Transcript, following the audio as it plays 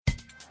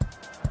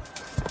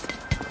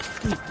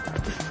You're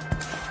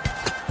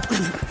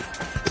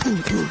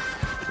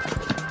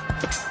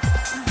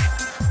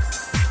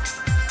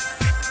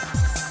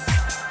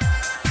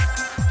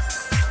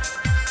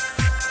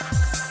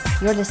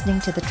listening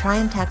to the Try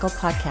and Tackle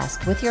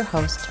podcast with your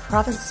host,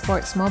 Province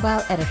Sports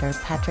Mobile Editor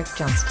Patrick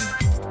Johnston.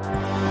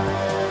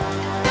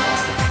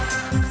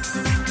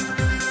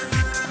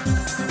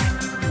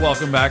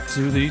 Welcome back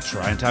to the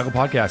Try and Tackle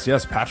podcast.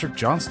 Yes, Patrick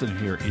Johnston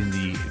here in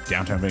the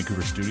downtown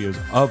Vancouver studios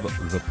of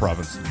the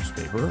Province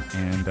newspaper.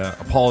 And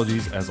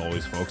apologies, as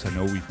always, folks. I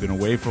know we've been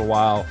away for a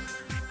while.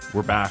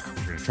 We're back.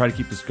 We're going to try to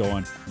keep this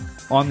going.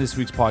 On this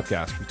week's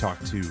podcast, we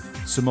talked to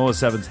Samoa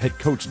Sevens head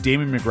coach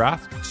Damian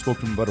McGrath. We spoke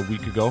to him about a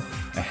week ago,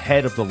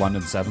 ahead of the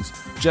London Sevens,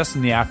 just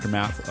in the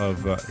aftermath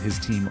of his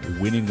team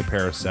winning the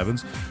Paris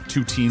Sevens.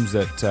 Two teams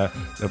that,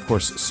 of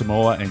course,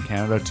 Samoa and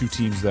Canada, two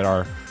teams that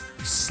are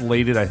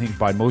slated, I think,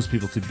 by most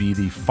people to be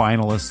the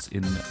finalists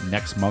in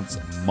next month's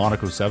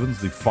Monaco Sevens,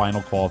 the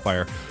final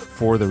qualifier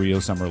for the Rio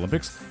Summer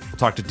Olympics. We'll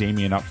talk to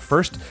Damian up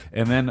first,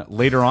 and then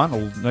later on,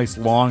 a nice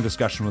long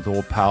discussion with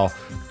old pal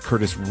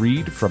Curtis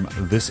Reed from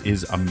This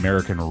Is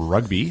American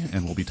Rugby,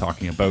 and we'll be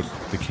talking about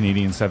the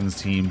Canadian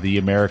Sevens team, the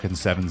American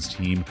Sevens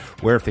team,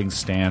 where things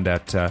stand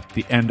at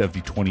the end of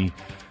the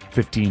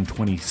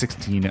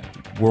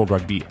 2015-2016 World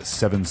Rugby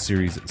Sevens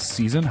Series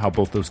season, how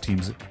both those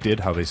teams did,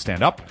 how they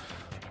stand up.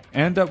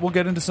 And we'll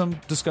get into some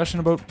discussion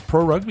about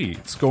pro rugby.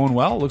 It's going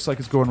well. Looks like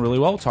it's going really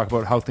well. We'll talk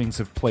about how things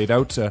have played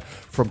out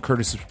from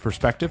Curtis's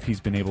perspective. He's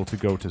been able to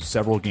go to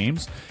several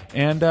games.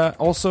 And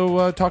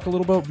also talk a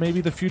little about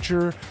maybe the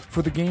future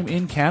for the game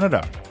in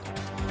Canada.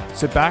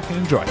 Sit back and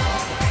enjoy.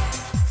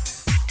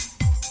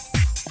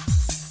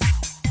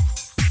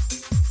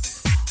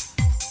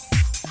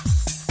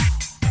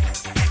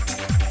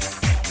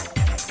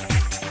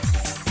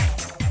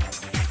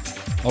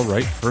 All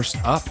right,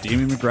 first up,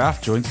 Damian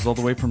McGrath joins us all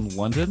the way from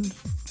London.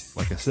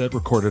 Like I said,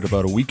 recorded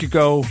about a week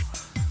ago.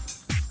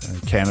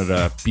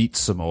 Canada beat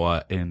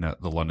Samoa in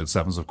the London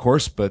Sevens, of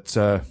course, but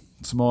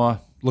Samoa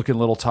looking a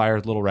little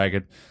tired, a little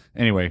ragged.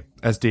 Anyway,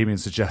 as Damian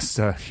suggests,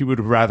 he would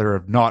rather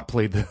have not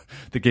played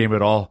the game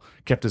at all,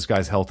 kept his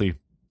guys healthy.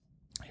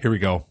 Here we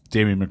go,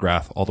 Damian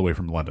McGrath, all the way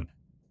from London.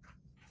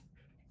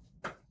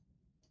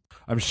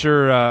 I'm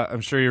sure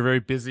you're very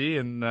busy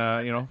and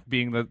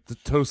being the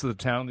toast of the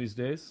town these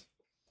days.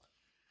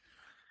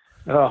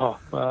 Oh,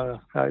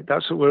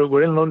 that's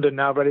we're in London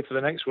now, ready for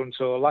the next one.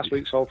 So last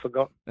week's all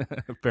forgotten.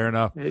 Fair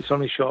enough. It's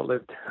only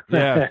short-lived.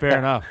 Yeah, fair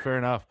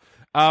enough.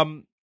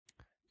 The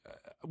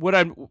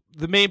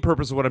main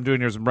purpose of what I'm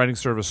doing here is I'm writing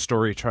sort of a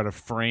story, trying to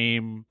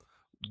frame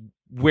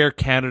where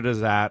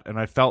Canada's at, and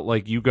I felt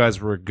like you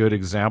guys were a good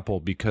example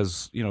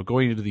because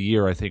going into the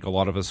year, I think a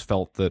lot of us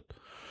felt that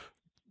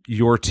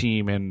your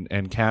team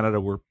and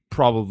Canada were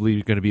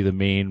probably going to be the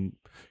main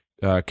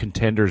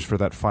contenders for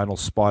that final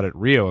spot at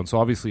Rio. And so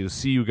obviously to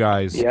see you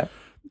guys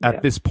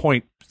at this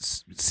point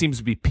seems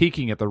to be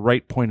peaking at the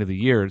right point of the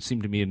year. It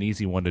seemed to me an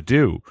easy one to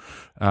do.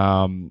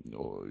 What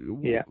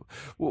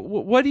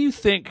do you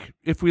think,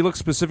 if we look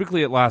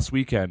specifically at last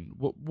weekend,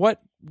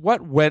 what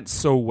went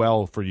so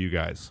well for you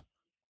guys?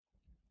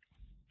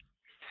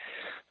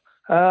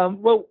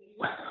 Well,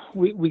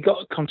 we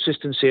got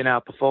consistency in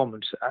our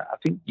performance. I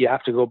think you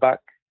have to go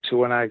back to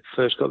when I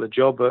first got the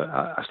job.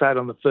 I started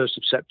on the 1st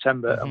of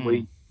September, and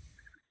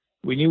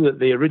we knew that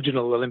the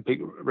original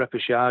Olympic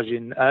repechage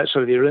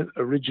the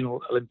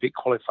original Olympic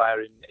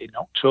qualifier in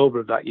October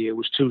of that year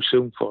was too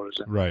soon for us,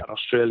 and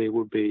Australia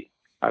would be,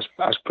 as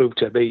proved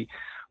to be,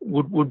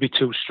 would be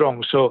too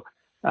strong. So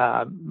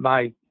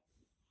my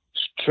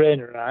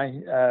trainer and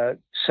I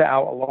set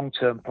out a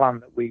long-term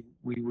plan that we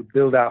would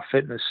build our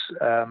fitness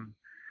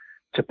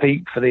to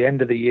peak for the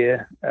end of the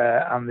year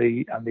and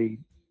the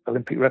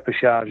Olympic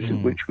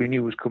repechage, which we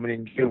knew was coming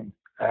in June.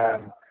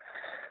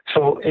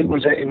 So it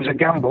was a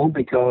gamble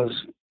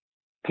because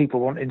people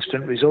want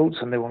instant results,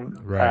 and they want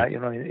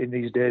in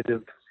these days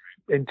of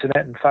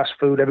internet and fast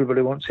food,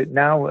 everybody wants it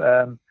now.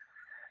 And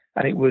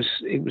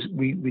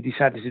we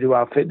decided to do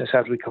our fitness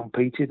as we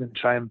competed and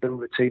try and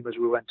build a team as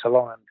we went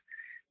along.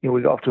 And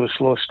we got off to a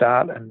slow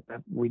start, and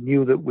we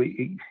knew that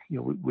we'd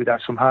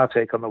had some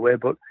heartache on the way,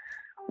 but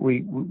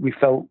we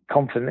felt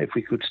confident if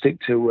we could stick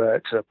to a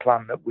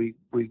plan that we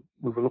were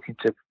looking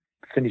to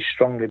finish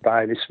strongly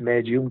by this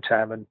May-June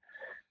time. And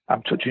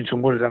I'm touching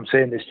some wood as I'm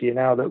saying this to you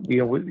now that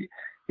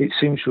it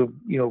seems to have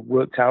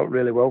worked out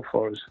really well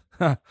for us.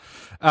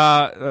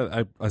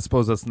 I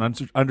suppose that's an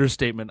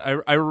understatement.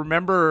 I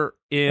remember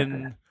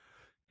in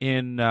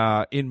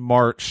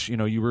March,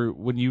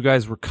 when you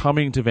guys were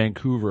coming to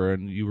Vancouver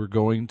and you were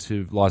going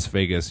to Las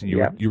Vegas, and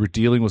you were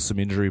dealing with some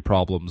injury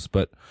problems.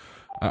 But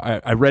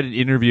I read an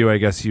interview, I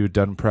guess you had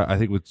done, I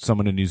think with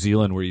someone in New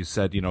Zealand, where you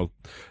said,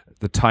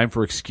 the time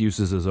for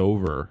excuses is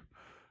over.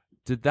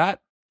 Did that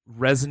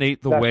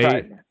resonate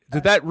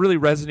Did that really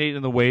resonate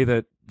in the way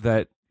that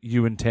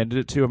you intended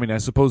it to? I mean, I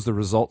suppose the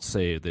results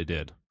say they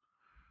did.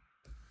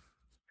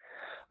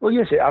 Well,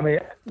 yes. I mean,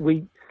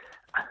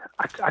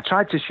 I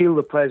tried to shield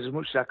the players as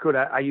much as I could.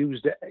 I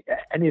used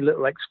any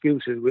little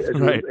excuses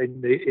Right.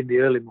 in the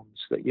early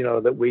months that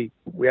that we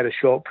had a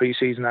short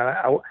pre-season.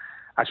 I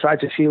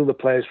tried to shield the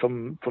players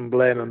from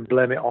blame and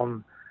blame it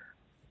on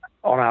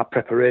our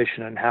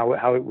preparation and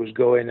how it was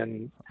going.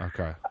 And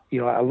Okay.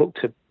 I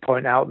looked to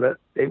point out that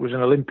it was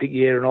an Olympic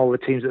year and all the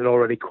teams that had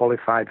already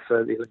qualified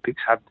for the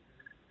Olympics had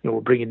were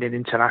bringing in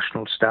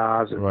international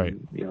stars, and Right.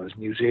 As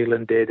New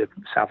Zealand did, and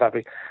South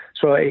Africa.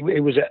 So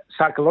it was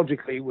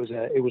psychologically it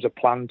was a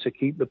plan to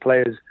keep the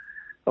players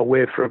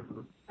away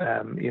from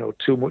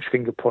too much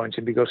finger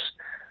pointing, because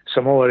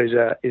Samoa is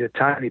a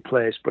tiny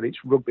place, but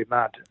it's rugby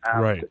mad,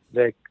 and Right.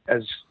 they're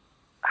as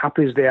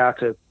happy as they are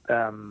to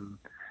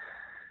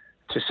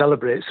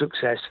celebrate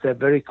success. They're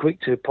very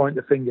quick to point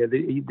the finger.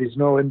 There's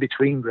no in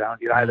between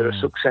ground. You're either a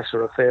success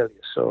or a failure.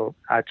 So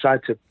I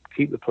tried to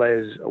keep the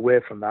players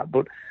away from that,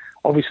 but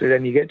obviously,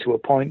 then you get to a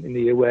point in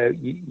the year where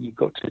you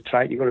got to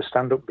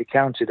stand up and be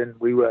counted. And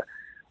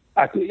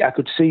I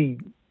could see,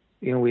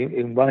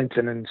 in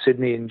Wellington and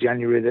Sydney in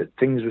January that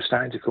things were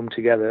starting to come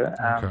together.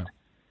 Okay.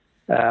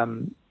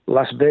 And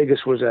Las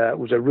Vegas was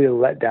a real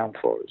letdown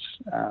for us.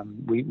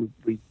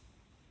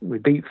 We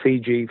beat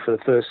Fiji for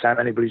the first time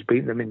anybody's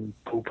beaten them in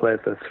pool play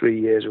for 3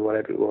 years or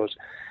whatever it was,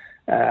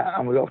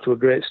 and we got off to a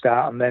great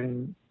start, and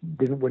then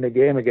didn't win a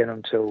game again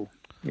until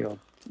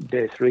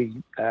day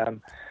 3.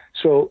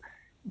 So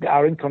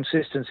our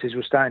inconsistencies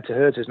were starting to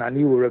hurt us, and I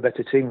knew we were a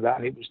better team than that,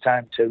 and it was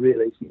time to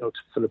really,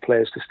 for the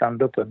players to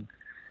stand up. And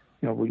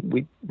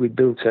we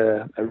built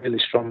a really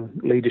strong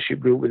leadership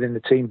group within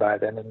the team by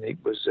then, and it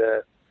was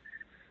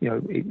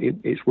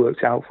it's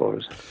worked out for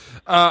us.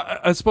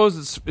 I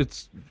suppose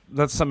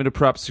that's something to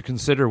perhaps to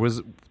consider,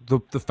 was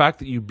the fact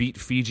that you beat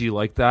Fiji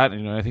like that,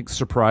 and I think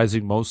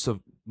surprising most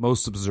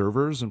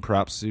observers and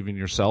perhaps even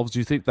yourselves. Do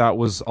you think that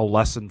was a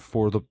lesson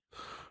for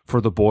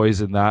the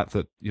boys in that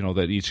that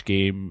each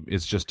game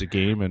is just a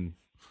game, and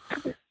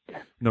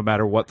no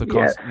matter what the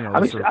cost?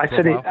 I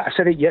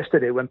said it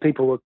yesterday when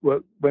people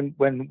were when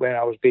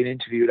I was being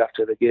interviewed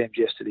after the games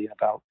yesterday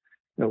about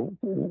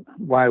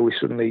why we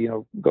suddenly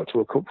got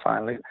to a cup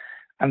finally,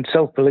 and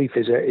self-belief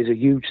is a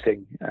huge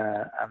thing,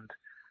 and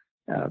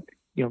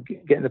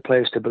getting the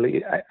players to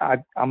believe.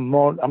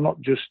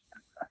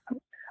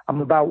 I'm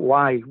about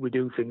why we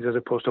do things as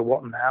opposed to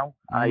what and how.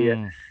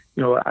 I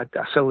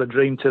sell the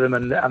dream to them,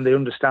 and they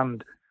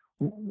understand,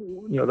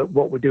 that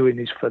what we're doing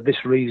is for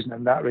this reason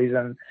and that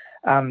reason.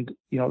 And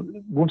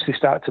once they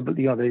start to,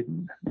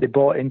 they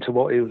bought into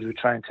what it was we were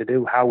trying to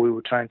do, how we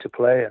were trying to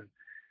play, and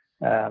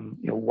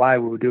why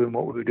we were doing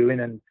what we were doing,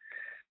 and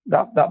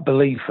that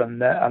belief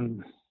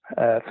and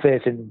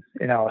faith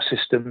in our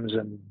systems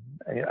and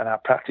our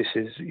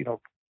practices,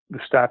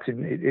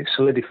 starting it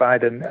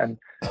solidified, and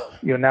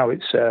now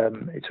it's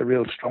a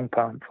real strong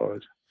point for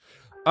us.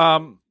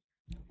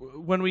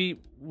 When we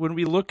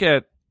look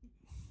at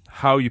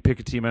how you pick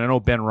a team, and I know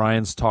Ben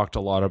Ryan's talked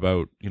a lot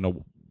about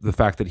the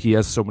fact that he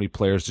has so many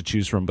players to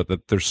choose from, but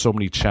that there's so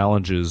many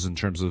challenges in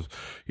terms of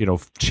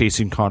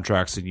chasing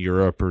contracts in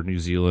Europe or New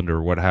Zealand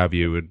or what have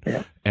you,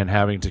 and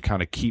having to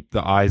kind of keep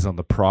the eyes on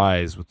the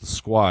prize with the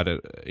squad,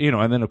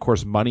 and then of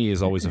course money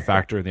is always a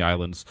factor in the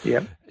islands.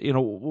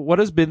 What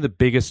has been the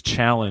biggest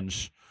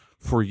challenge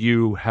for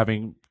you,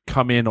 having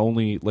come in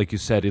only, like you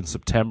said, in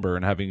September,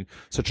 and having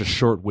such a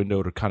short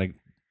window to kind of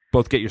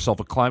both get yourself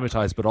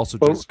acclimatized, but also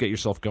just get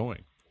yourself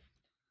going?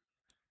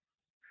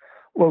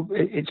 Well,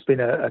 it's been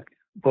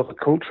both a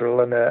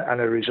cultural and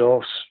a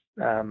resource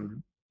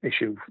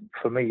issue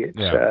for me. It's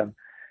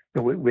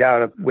we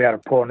are a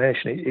poor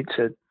nation. It's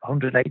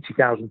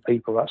 180,000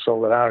 people. That's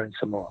all there are in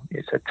Samoa.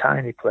 It's a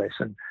tiny place,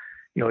 and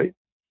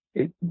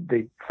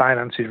the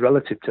finance is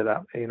relative to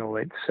that.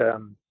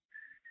 It's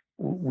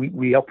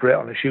we operate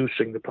on a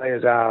shoestring. The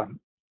players are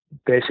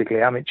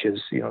basically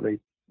amateurs.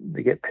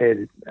 They get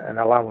paid an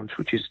allowance,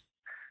 which is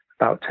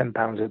about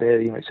 £10 a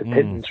day. It's a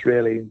pittance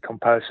really in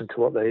comparison to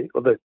what the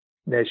other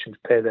nations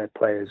pay their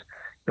players.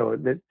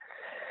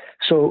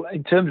 So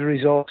in terms of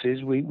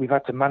resources, we've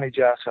had to manage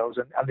ourselves,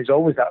 and there's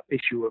always that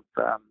issue of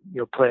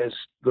players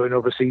going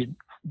overseas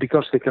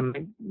because they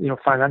can,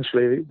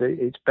 financially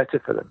it's better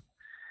for them.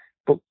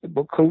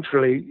 But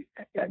culturally,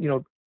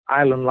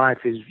 island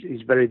life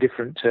is very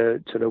different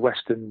to the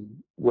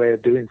Western way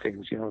of doing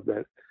things.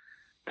 The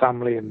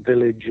family and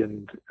village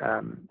and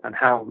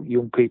how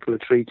young people are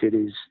treated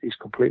is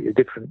completely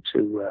different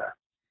to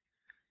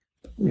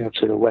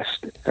the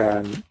West.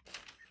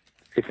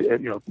 If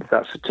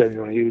that's the term you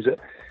want to use,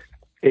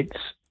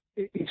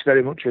 it's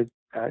very much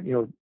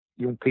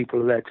young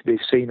people are there to be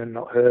seen and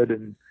not heard,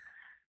 and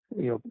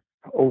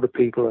older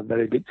people are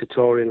very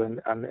dictatorial,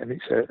 and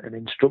it's an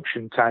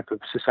instruction type of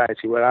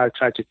society where I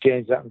try to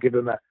change that and give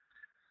them a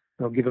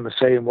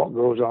say in what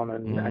goes on,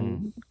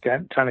 and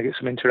trying to get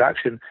some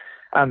interaction.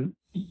 And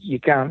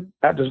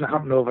that doesn't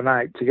happen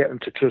overnight. To get them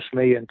to trust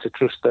me and to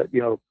trust that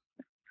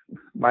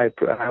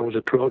I was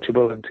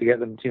approachable, and to get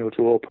them to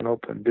open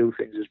up and do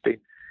things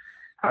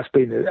has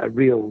been a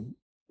real,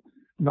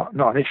 not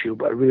an issue,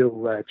 but a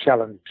real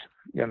challenge.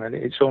 And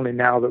it's only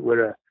now that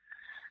we're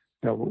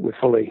we're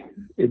fully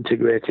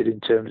integrated in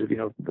terms of,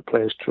 the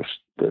players trust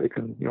that they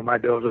can, my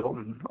doors are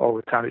open all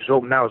the time. It's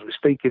open now as we're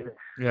speaking.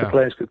 Yeah. The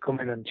players could come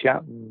in and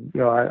chat, and,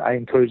 I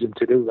encourage them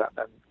to do that.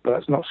 But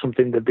that's not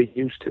something they've been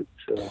used to.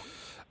 So,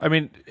 I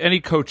mean, any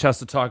coach has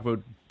to talk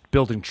about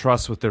building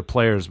trust with their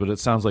players, but it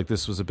sounds like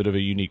this was a bit of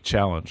a unique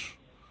challenge.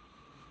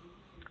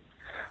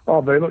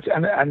 Oh, very much.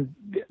 And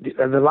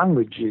the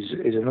language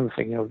is another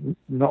thing.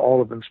 Not all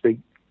of them speak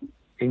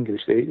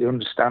English. They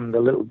understand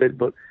a little bit,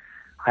 but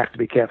I have to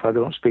be careful I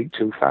don't speak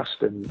too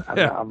fast, and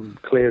I'm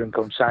clear and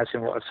concise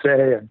in what I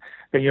say. And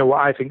what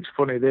I think's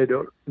funny, they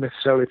don't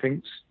necessarily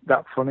think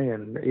that funny,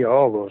 and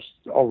all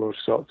those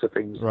sorts of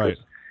things. Right.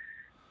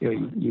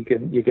 You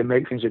can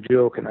make things a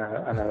joke and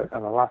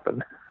a laugh,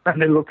 and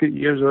they look at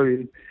you as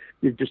though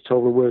you've just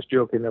told the worst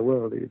joke in the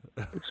world.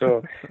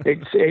 So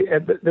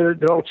they're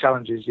all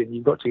challenges, and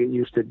you've got to get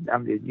used to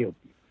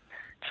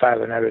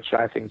trial and error,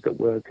 try things that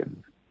work,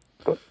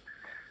 but.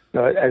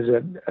 No,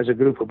 as a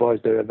group of boys,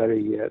 they're a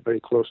very very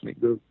close knit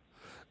group.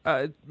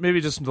 Maybe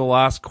just the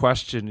last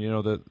question.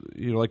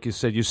 Like you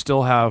said, you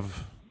still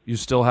have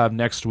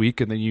next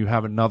week, and then you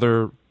have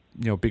another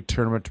big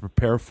tournament to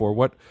prepare for.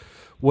 What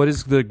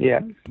is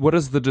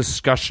the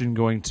discussion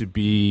going to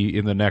be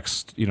in the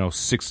next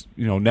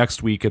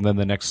next week, and then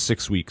the next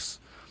 6 weeks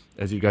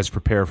as you guys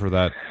prepare for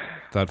that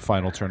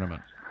final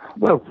tournament?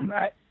 Well,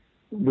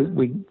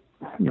 we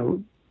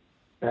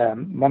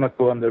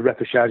Monaco and the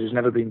repechage has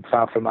never been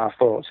far from our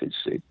thoughts.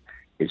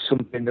 It's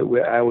something that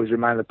I always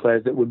remind the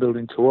players that we're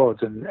building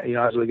towards. And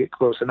as we get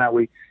closer now,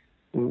 we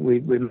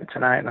met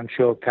tonight, and I'm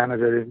sure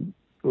Canada,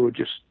 who are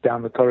just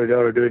down the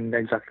corridor, are doing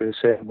exactly the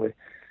same. We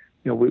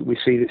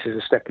see this as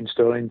a stepping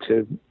stone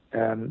into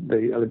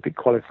the Olympic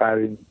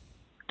qualifier in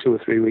 2 or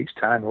 3 weeks'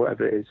 time, or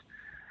whatever it is.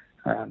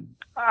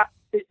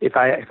 If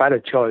I had a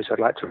choice, I'd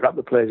like to wrap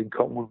the players in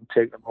cotton wool and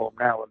take them home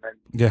now, and then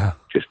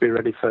just be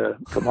ready for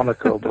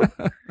Monaco. But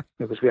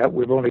because we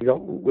only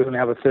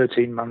have a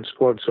 13-man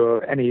squad, so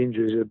any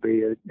injuries would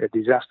be a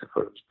disaster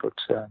for us. But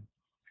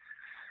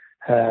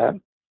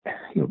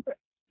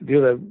the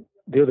other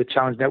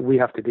challenge that we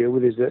have to deal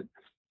with is that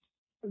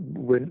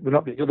we're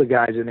not the other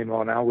guys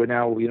anymore. Now we're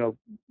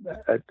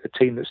a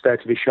team that's there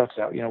to be shot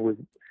at.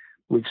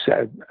 We've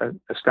set a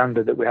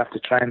standard that we have to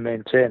try and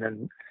maintain,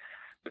 and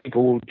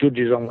people will judge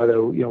us on whether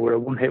we're a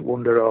one-hit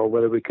wonder or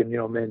whether we can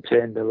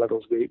maintain the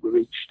levels we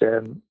reached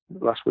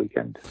last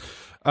weekend.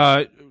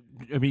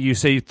 You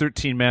say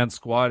 13-man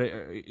squad.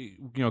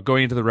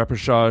 Going into the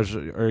repechage,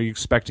 are you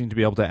expecting to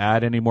be able to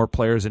add any more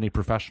players, any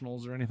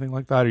professionals or anything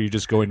like that? Or are you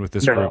just going with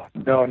this group?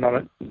 No.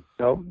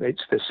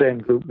 It's the same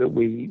group that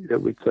we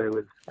play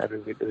with every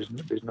week. There's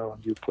no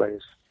new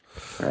players.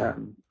 So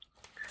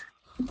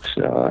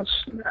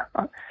that's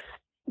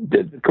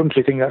the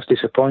country thing. That's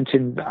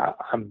disappointing.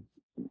 I'm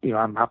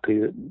happy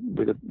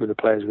with the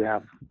players we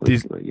have.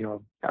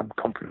 I'm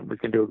confident we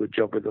can do a good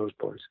job with those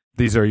boys.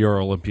 These are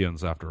your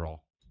Olympians, after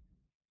all.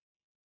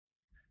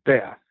 They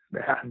are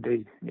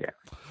indeed. Yeah.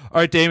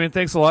 All right, Damian.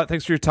 Thanks a lot.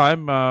 Thanks for your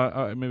time.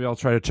 Maybe I'll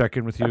try to check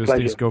in with you as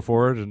things go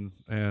forward. And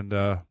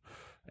I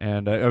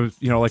was,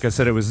 like I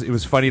said, it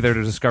was funny there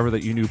to discover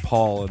that you knew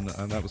Paul, and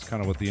that was kind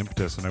of what the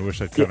impetus. And I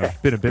wish I'd kind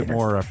of been a bit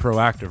more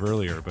proactive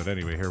earlier. But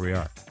anyway, here we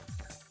are.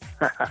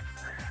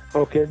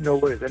 Okay, no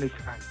worries.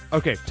 Anytime.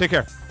 Okay, take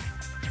care.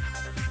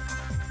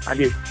 And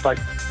you. Bye.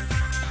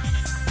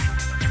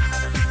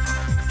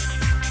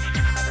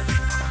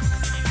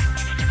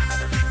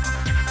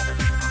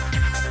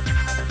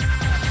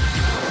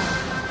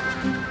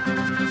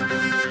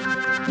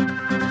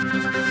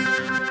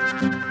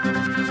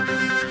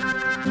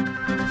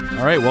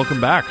 All right, welcome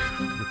back.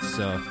 It's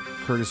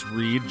Curtis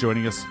Reed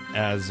joining us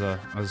as I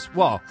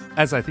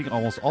think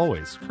almost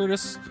always.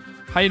 Curtis,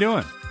 how you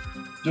doing?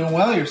 Doing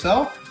well,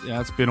 yourself?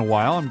 Yeah, it's been a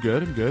while. I'm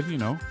good.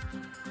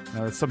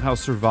 Somehow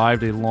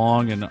survived a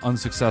long and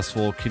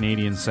unsuccessful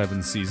Canadian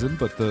Sevens season,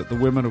 but the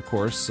women, of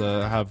course,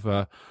 have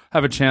a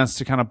chance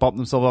to kind of bump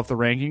themselves off the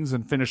rankings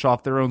and finish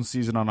off their own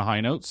season on a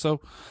high note. So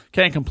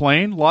can't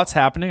complain. Lots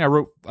happening.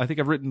 I think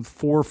I've written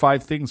 4 or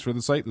 5 things for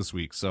the site this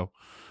week. So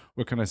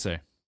what can I say?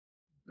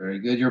 Very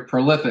good. You're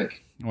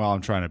prolific. Well, I'm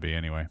trying to be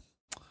anyway.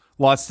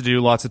 Lots to do,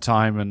 lots of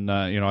time, and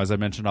as I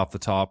mentioned off the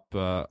top,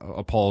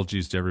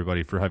 apologies to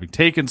everybody for having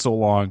taken so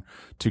long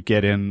to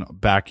get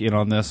back in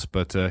on this.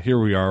 But here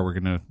we are. We're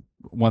going to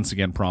once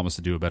again promise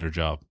to do a better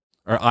job,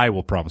 or I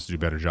will promise to do a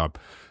better job.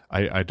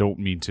 I don't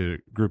mean to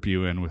group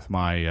you in with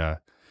my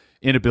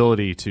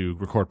inability to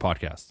record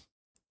podcasts.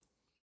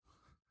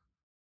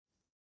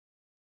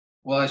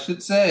 Well, I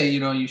should say,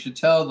 you should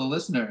tell the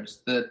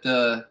listeners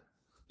that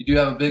you do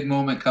have a big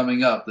moment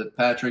coming up, that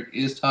Patrick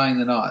is tying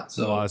the knot.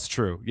 So that's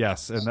true.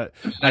 Yes, and that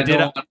I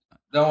don't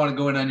want to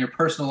go in on your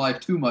personal life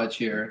too much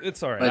here.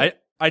 It's all right.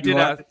 I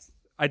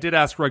did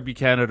ask Rugby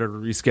Canada to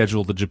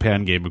reschedule the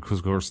Japan game because,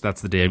 of course,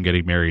 that's the day I'm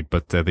getting married,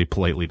 but they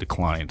politely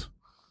declined.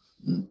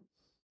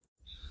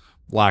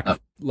 Lack of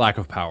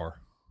power.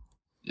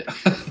 Yeah.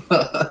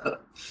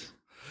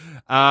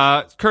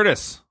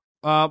 Curtis,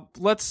 What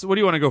do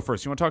you want to go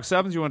first? You want to talk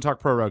sevens? You want to talk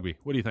pro rugby?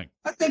 What do you think?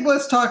 I think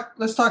let's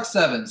talk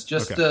sevens.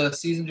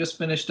 Season just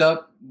finished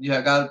up.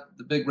 Yeah, got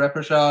the big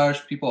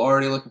repechage. People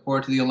already looking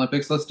forward to the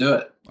Olympics. Let's do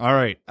it. All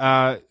right.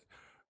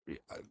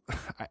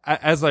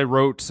 As I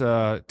wrote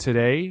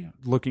today,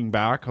 looking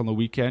back on the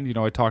weekend,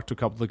 I talked to a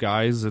couple of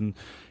guys, and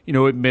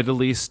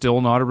admittedly, still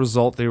not a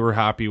result they were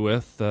happy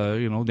with.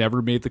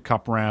 Never made the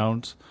cup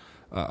round.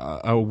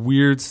 A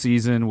weird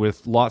season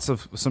with lots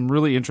of some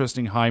really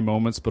interesting high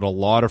moments, but a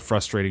lot of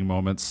frustrating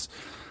moments.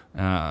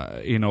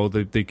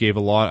 They gave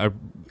a lot.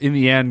 In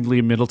the end,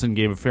 Liam Middleton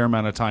gave a fair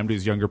amount of time to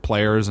his younger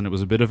players, and it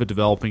was a bit of a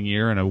developing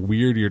year and a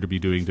weird year to be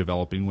doing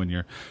developing when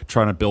you're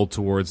trying to build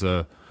towards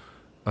an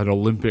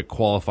Olympic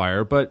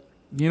qualifier. But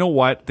you know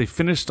what? They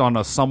finished on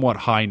a somewhat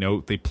high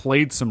note. They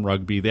played some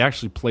rugby. They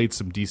actually played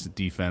some decent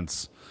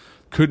defense.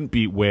 Couldn't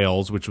beat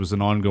Wales, which was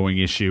an ongoing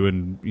issue,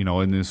 and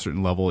in a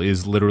certain level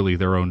is literally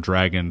their own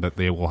dragon that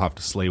they will have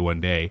to slay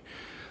one day.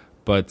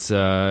 But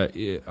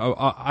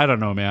I don't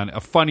know, man.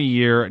 A funny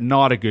year,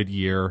 not a good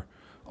year,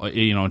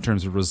 in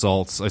terms of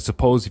results. I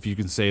suppose if you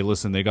can say,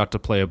 listen, they got to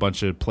play a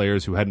bunch of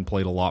players who hadn't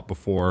played a lot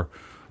before.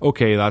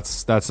 Okay,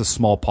 that's a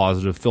small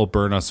positive. Phil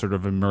Burna sort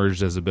of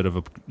emerged as a bit of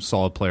a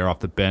solid player off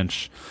the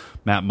bench.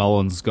 Matt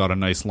Mullins got a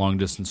nice long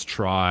distance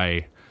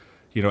try.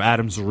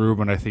 Adam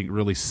Zarubin, I think,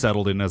 really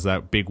settled in as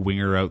that big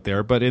winger out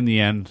there. But in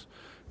the end,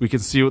 we can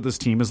see what this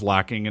team is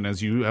lacking. And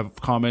as you have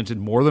commented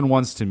more than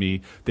once to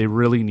me, they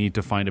really need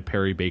to find a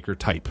Perry Baker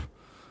type.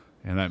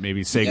 And that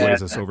maybe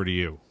segues us over to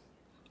you.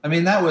 I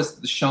mean, that was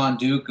the Sean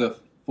Duke of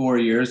 4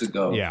 years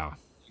ago. Yeah.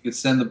 You could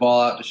send the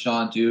ball out to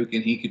Sean Duke,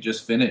 and he could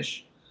just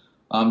finish.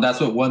 That's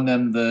what won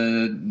them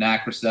the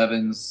NACRA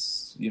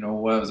Sevens,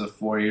 what was it,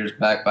 5 years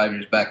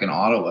back in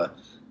Ottawa.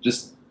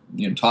 Just,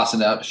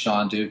 tossing it out to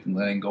Sean Duke and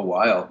letting go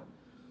wild.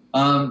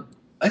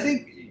 I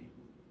think,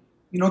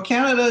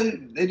 Canada,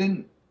 they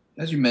didn't,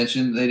 as you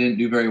mentioned, they didn't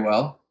do very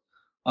well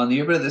on the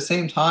year, but at the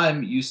same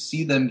time, you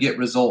see them get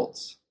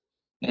results.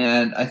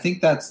 And I think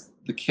that's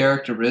the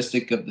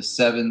characteristic of the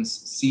Sevens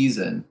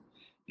season,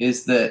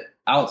 is that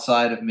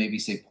outside of maybe,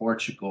 say,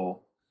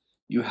 Portugal,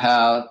 you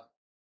have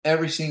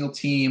every single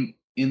team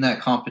in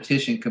that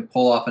competition can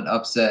pull off an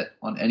upset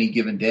on any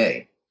given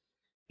day.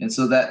 And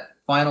so that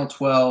final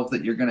 12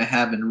 that you're going to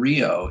have in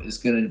Rio is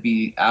going to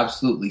be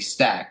absolutely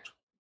stacked,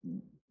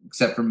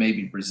 except for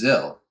maybe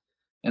Brazil.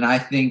 And I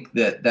think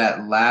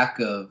that lack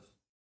of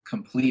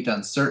complete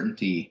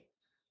uncertainty,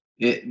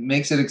 it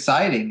makes it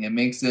exciting. It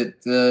makes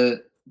it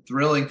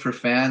thrilling for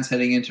fans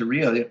heading into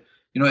Rio.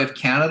 If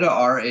Canada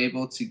are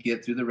able to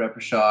get through the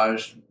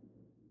repechage,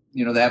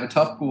 they have a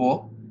tough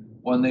pool,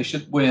 one they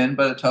should win,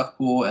 but a tough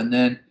pool. And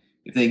then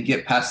if they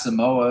get past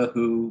Samoa,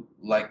 who,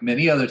 like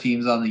many other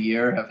teams on the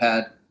year, have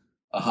had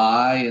a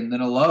high and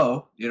then a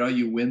low,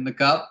 you win the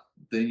cup,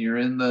 then you're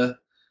in the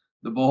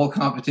bowl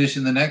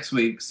competition the next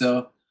week.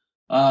 So,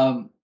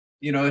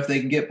 if they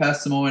can get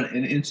past Samoa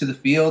and into the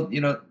field,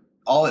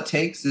 all it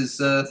takes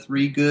is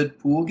 3 good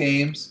pool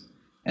games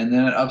and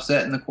then an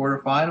upset in the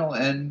quarterfinal,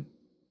 and,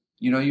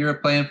 you're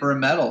playing for a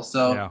medal.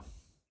 So yeah.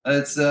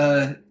 It's,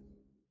 I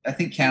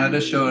think Canada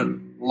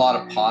showed a lot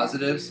of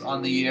positives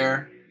on the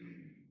year.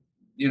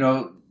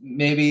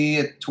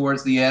 Maybe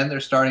towards the end, they're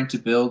starting to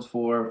build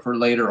for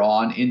later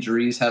on.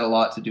 Injuries had a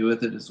lot to do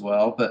with it as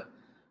well. But,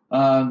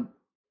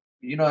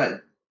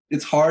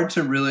 it's hard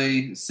to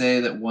really say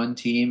that one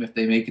team, if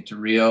they make it to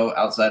Rio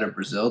outside of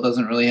Brazil,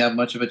 doesn't really have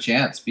much of a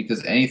chance,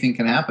 because anything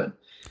can happen.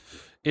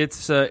 It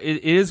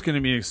is going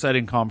to be an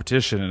exciting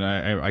competition, and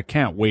I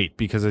can't wait,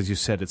 because, as you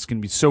said, it's going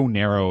to be so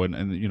narrow, and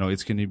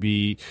it's going to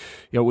be,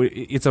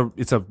 it's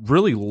a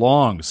really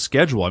long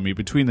schedule. I mean,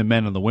 between the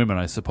men and the women,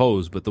 I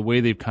suppose, but the way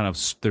they've kind of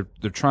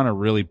they're trying to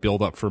really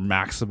build up for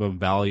maximum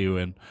value,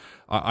 and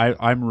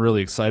I'm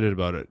really excited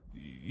about it.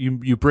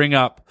 You bring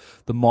up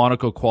the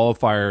Monaco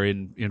qualifier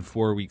in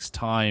 4 weeks'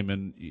 time,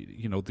 and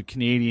the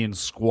Canadian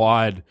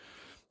squad.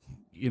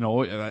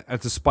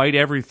 Despite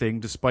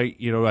everything,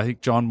 I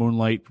think John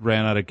Moonlight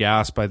ran out of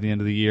gas by the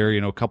end of the year.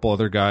 A couple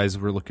other guys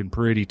were looking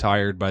pretty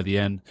tired by the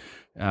end.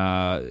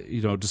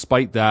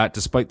 Despite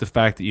the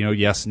fact that,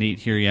 yes, Nate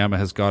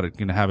Hirayama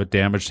going to have a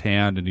damaged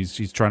hand, and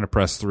he's trying to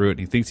press through it, and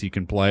he thinks he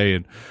can play.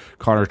 And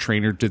Connor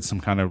Traynor did some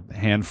kind of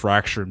hand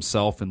fracture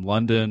himself in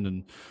London,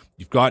 and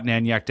you've got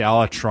Nanyak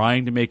Dalla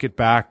trying to make it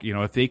back.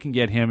 If they can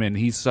get him in,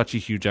 he's such a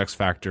huge X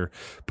factor.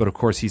 But of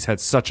course, he's had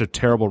such a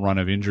terrible run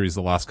of injuries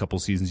the last couple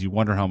of seasons. You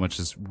wonder how much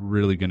is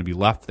really going to be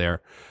left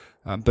there.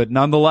 But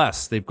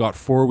nonetheless, they've got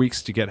 4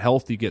 weeks to get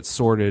healthy, get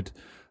sorted.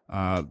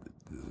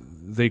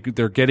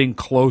 They're getting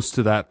close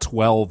to that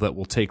 12 that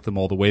will take them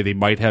all the way. They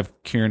might have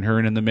Kieran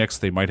Hearn in the mix.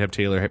 They might have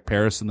Taylor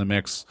Paris in the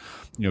mix.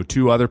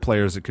 2 other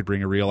players that could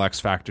bring a real X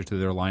factor to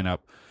their lineup.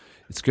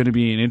 It's going to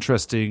be an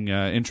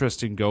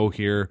interesting go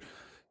here.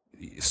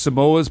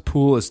 Samoa's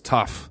pool is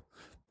tough.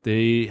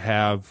 They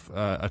have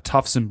a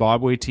tough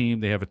Zimbabwe team.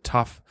 They have a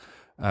tough,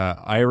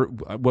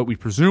 what we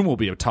presume will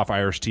be a tough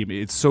Irish team.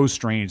 It's so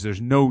strange.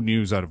 There's no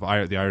news out of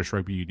the Irish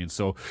Rugby Union.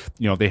 So,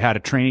 they had a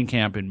training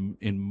camp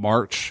in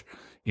March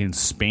in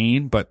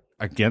Spain, but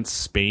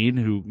against Spain,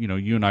 who, you know,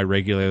 you and I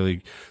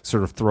regularly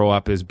sort of throw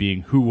up as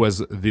being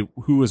was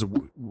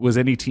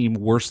any team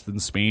worse than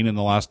Spain in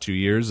the last 2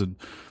 years, and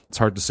it's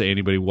hard to say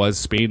anybody was.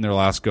 Spain, their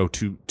last go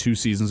two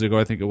seasons ago,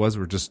 I think it was,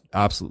 were just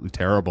absolutely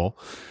terrible.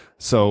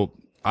 So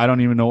I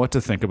don't even know what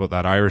to think about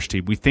that Irish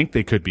team. We think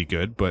they could be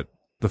good, but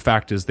the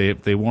fact is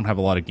they won't have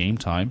a lot of game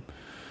time.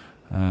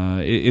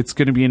 It's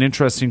going to be an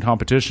interesting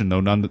competition,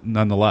 though,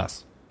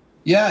 nonetheless.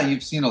 Yeah,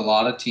 you've seen a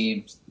lot of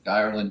teams,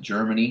 Ireland,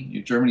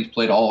 Germany. Germany's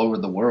played all over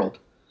the world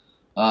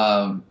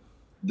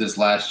this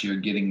last year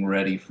getting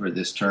ready for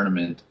this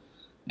tournament.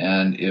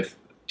 And if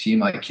a team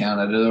like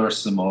Canada or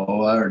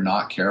Samoa are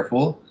not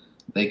careful,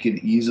 they could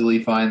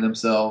easily find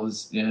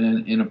themselves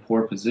in a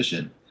poor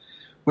position.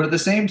 But at the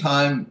same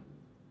time,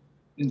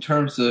 in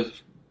terms of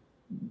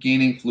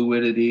gaining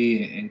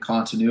fluidity and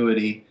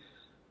continuity,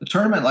 a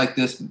tournament like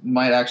this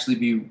might actually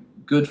be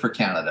good for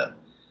Canada.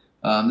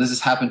 This has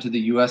happened to the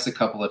U.S. a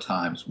couple of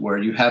times where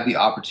you have the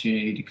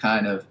opportunity to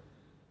kind of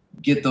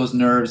get those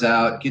nerves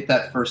out, get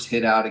that first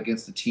hit out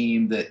against a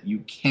team that you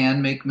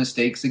can make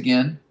mistakes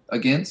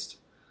against,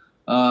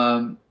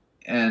 and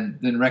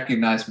then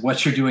recognize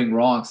what you're doing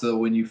wrong so that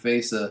when you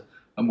face a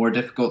more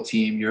difficult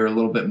team, you're a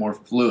little bit more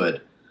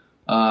fluid.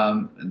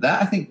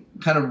 That, I think,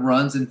 kind of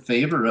runs in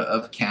favor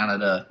of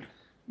Canada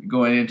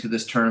going into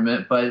this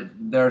tournament, but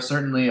there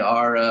certainly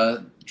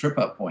are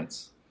trip-up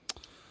points.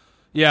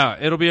 Yeah,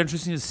 it'll be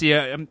interesting to see.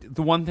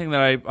 The one thing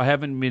that I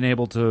haven't been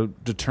able to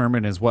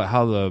determine is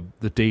how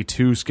the day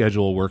two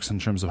schedule works in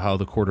terms of how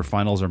the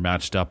quarterfinals are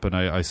matched up, and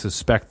I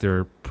suspect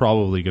they're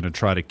probably going to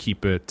try to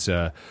keep it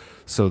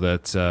so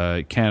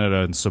that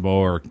Canada and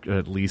Samoa are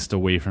at least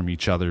away from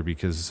each other,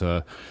 because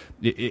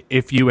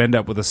if you end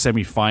up with a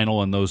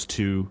semifinal in those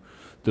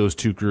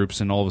two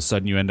groups, and all of a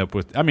sudden you end up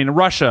with, I mean,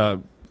 Russia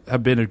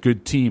have been a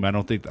good team. I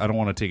don't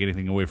want to take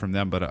anything away from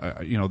them,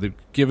 but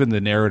given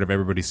the narrative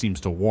everybody seems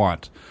to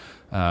want,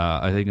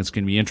 I think it's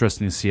going to be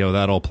interesting to see how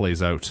that all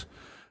plays out.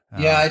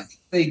 Yeah, I think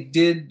they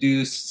did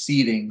do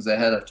seedings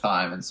ahead of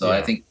time, and so yeah.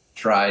 I think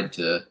tried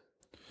to.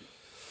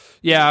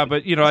 Yeah,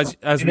 but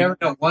as you never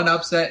know, one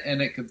upset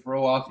and it could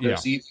throw off their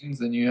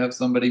seedings, and you have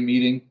somebody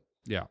meeting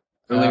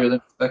earlier than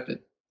expected.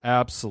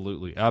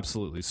 Absolutely.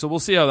 So we'll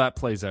see how that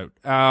plays out.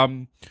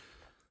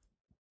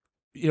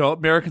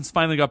 Americans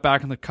finally got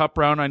back in the cup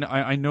round.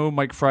 I know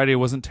Mike Friday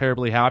wasn't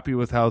terribly happy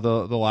with how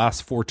the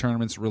last four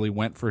tournaments really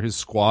went for his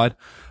squad.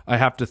 I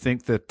have to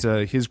think that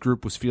his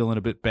group was feeling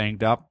a bit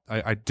banged up.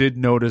 I did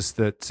notice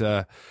that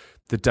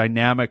the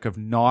dynamic of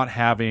not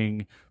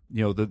having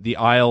the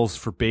Isles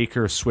for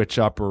Baker switch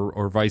up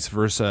or vice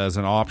versa as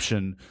an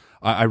option,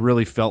 I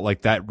really felt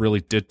like that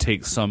really did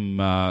take some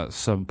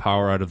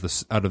power out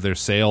of their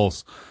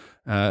sails.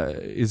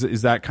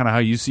 Is that kind of how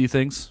you see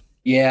things?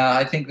 Yeah,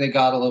 I think they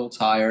got a little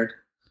tired.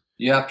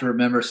 You have to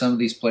remember some of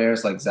these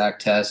players like Zach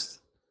Test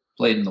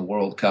played in the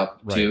World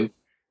Cup too.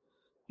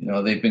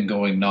 They've been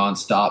going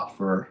nonstop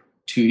for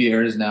 2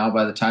 years now.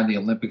 By the time the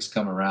Olympics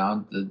come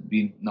around, they'll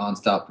be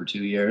nonstop for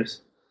 2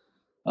 years.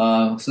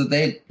 So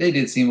they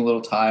did seem a little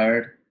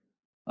tired.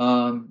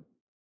 I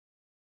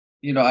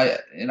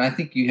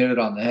think you hit it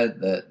on the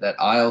head, that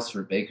Isles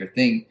for Baker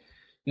thing.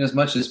 As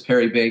much as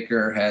Perry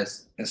Baker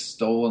has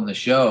stolen the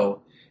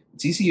show,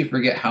 it's easy to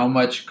forget how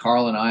much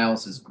Carlin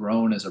Isles has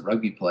grown as a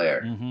rugby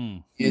player. Mm-hmm.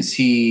 Is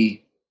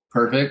he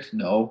perfect?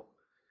 No.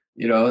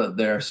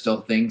 There are still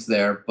things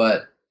there,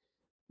 but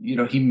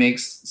he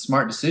makes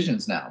smart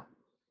decisions now.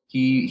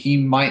 He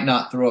might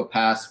not throw a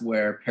pass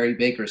where Perry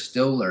Baker is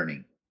still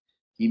learning.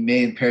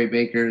 Perry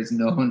Baker is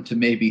known to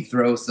maybe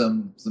throw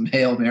some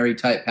Hail Mary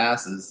type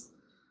passes,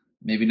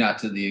 maybe not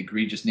to the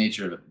egregious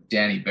nature of a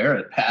Danny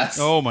Barrett pass.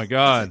 Oh my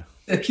God.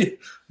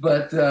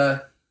 But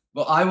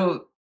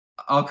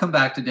I'll come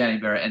back to Danny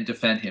Barrett and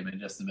defend him in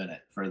just a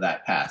minute for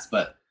that pass.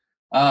 But,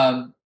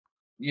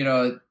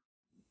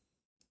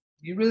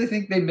 you really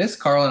think they miss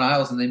Carlin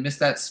Isles, and they miss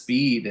that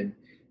speed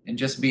and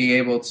just being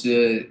able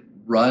to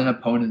run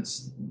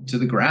opponents to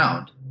the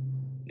ground.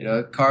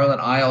 Carlin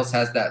Isles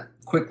has that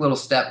quick little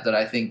step that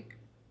I think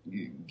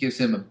gives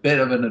him a bit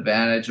of an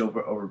advantage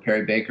over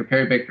Perry Baker.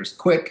 Perry Baker's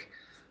quick,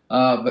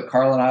 but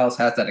Carlin Isles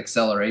has that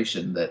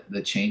acceleration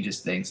that changes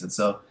things. And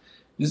so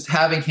just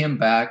having him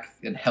back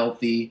and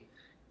healthy,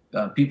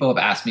 people have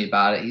asked me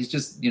about it. He's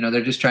just,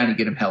 they're just trying to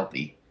get him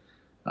healthy.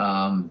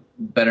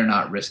 Better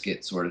not risk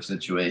it sort of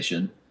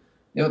situation.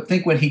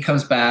 Think when he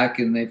comes back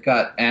and they've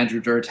got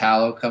Andrew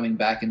Durtalo coming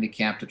back into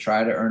camp to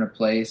try to earn a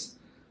place.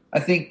 I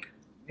think,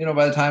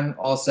 by the time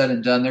all's said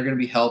and done, they're going to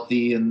be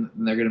healthy and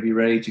they're going to be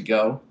ready to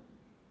go.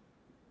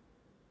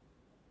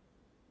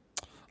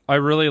 I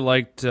really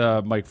liked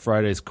Mike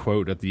Friday's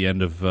quote at the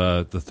end of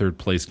the third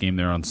place game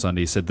there on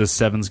Sunday. He said, "This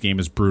Sevens game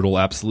is brutal,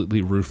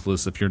 absolutely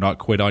ruthless if you're not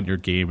quite on your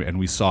game," and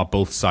we saw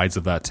both sides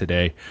of that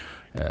today.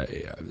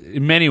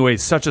 In many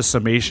ways, such a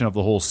summation of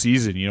the whole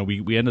season.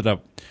 We ended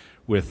up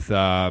with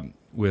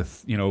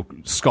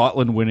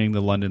Scotland winning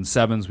the London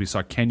Sevens. We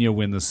saw Kenya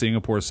win the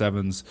Singapore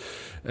Sevens.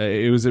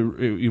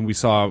 We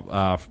saw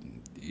a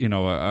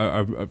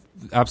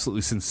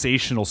absolutely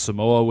sensational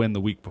Samoa win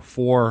the week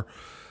before.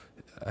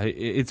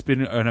 it's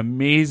been an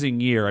amazing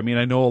year. I mean,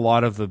 I know a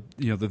lot of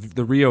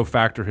the Rio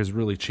factor has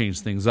really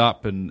changed things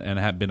up and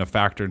had been a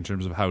factor in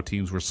terms of how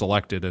teams were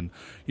selected. And,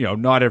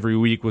 not every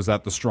week was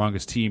that the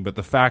strongest team, but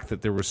the fact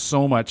that there was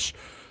so much,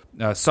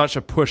 such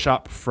a push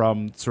up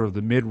from sort of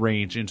the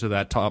mid-range into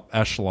that top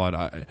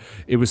echelon,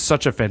 it was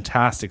such a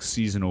fantastic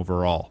season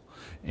overall.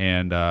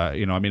 And,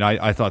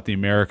 I thought the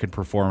American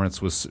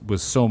performance was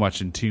so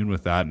much in tune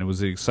with that, and it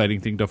was an exciting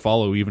thing to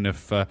follow, even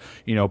if,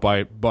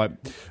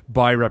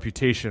 by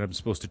reputation, I'm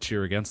supposed to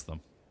cheer against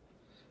them.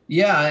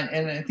 Yeah,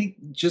 and I think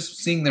just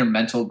seeing their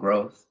mental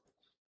growth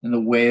and the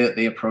way that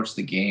they approach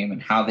the game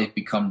and how they've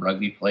become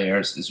rugby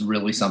players is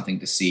really something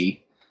to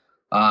see.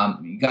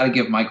 You got to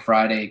give Mike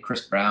Friday,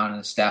 Chris Brown,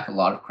 and the staff a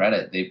lot of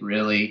credit. They've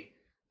really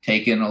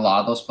taken a lot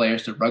of those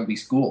players to rugby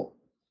school.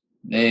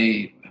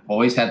 They have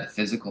always had the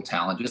physical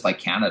talent, just like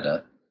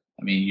Canada.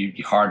 I mean, you'd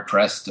be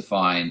hard-pressed to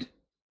find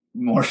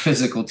more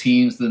physical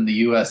teams than the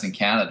U.S. and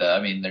Canada.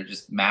 I mean, they're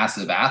just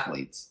massive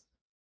athletes,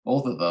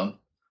 both of them.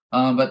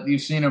 But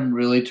you've seen them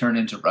really turn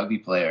into rugby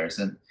players.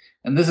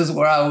 And this is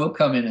where I will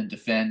come in and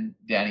defend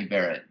Danny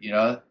Barrett.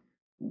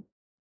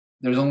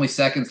 There's only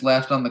seconds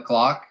left on the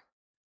clock.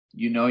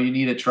 You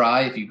need a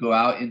try. If you go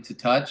out into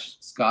touch,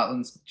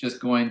 Scotland's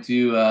just going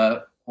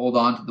to hold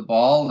on to the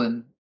ball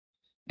and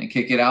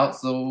kick it out.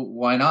 So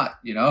why not?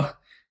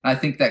 I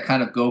think that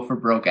kind of go for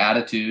broke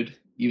attitude,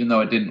 even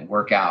though it didn't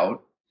work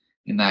out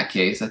in that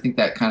case, I think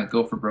that kind of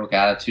go for broke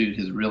attitude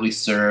has really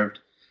served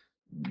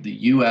the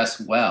U.S.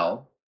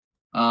 well.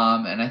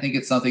 And I think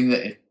it's something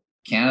that if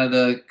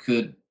Canada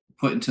could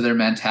put into their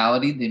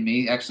mentality, they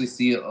may actually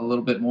see a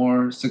little bit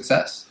more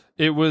success.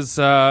 It was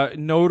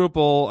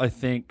notable, I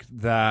think,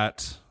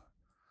 that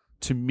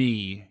to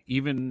me,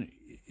 even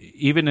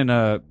in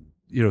a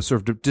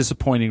sort of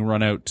disappointing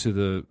run out to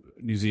the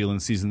New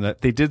Zealand season,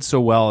 that they did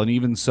so well. And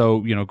even so,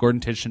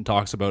 Gordon Titchin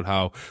talks about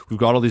how we've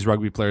got all these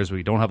rugby players, but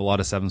we don't have a lot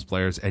of sevens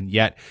players, and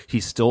yet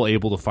he's still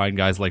able to find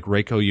guys like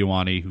Reiko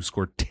Ioane, who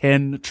scored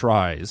 10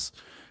 tries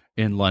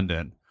in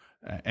London.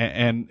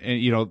 And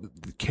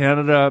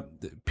Canada,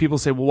 people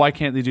say, well, why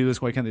can't they do this?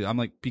 Why can't they? I'm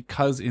like,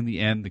 because in the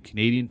end, the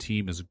Canadian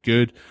team is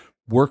good,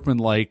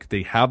 workmanlike.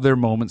 They have their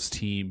moments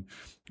team,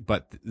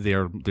 but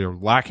they're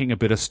lacking a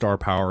bit of star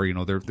power.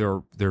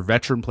 Their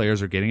veteran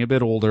players are getting a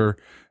bit older.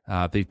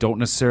 They don't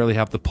necessarily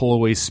have the pull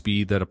away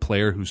speed that a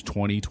player who's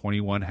 20,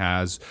 21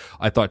 has.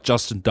 I thought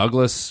Justin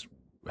Douglas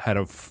had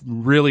a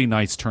really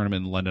nice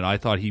tournament in London. I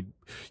thought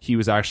he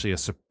was actually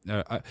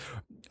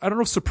I don't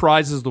know if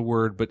surprise is the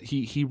word, but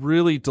he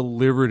really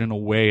delivered in a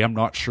way I'm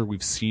not sure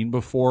we've seen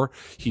before.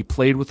 He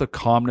played with a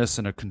calmness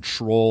and a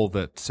control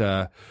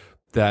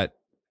that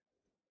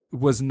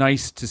was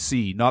nice to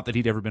see. Not that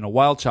he'd ever been a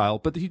wild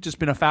child, but he'd just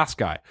been a fast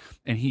guy.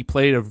 And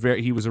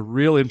he was a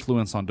real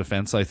influence on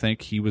defense, I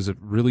think. He was a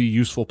really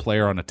useful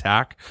player on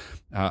attack.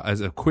 As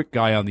a quick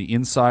guy on the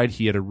inside,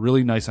 he had a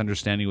really nice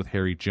understanding with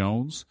Harry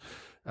Jones.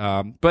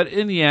 But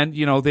in the end,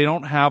 they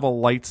don't have a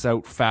lights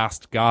out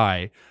fast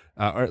guy.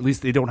 Or at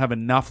least they don't have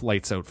enough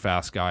lights out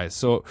fast guys.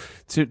 So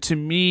to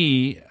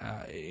me,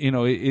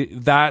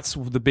 that's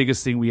the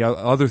biggest thing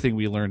other thing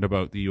we learned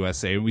about the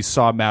USA. And we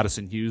saw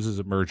Madison Hughes'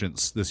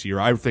 emergence this year.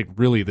 I think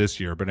really this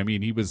year, but I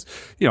mean, he was,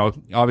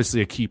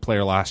 obviously a key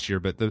player last year,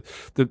 but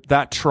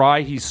that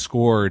try he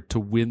scored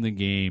to win the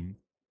game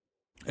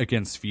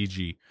against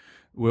Fiji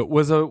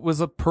was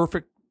a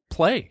perfect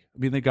play. I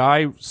mean, the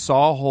guy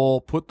saw a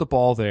hole, put the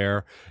ball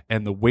there,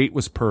 and the weight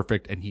was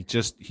perfect, and he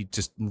just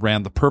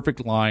ran the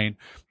perfect line,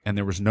 and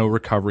there was no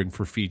recovering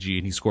for Fiji,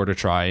 and he scored a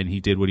try, and he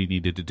did what he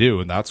needed to do,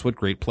 and that's what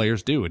great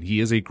players do, and he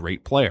is a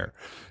great player.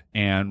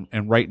 And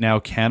right now,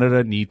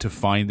 Canada need to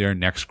find their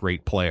next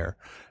great player.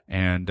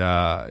 And,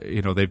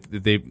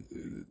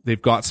 they've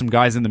got some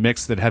guys in the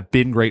mix that have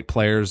been great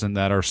players and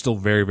that are still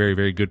very, very,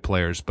 very good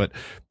players. But,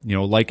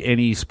 like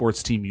any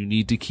sports team, you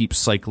need to keep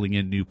cycling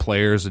in new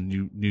players and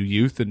new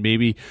youth. And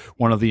maybe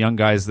one of the young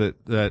guys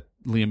that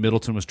Liam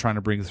Middleton was trying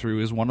to bring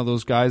through is one of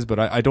those guys. But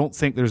I don't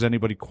think there's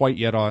anybody quite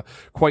yet on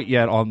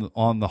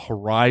the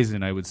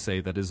horizon, I would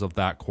say, that is of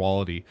that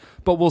quality.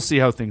 But we'll see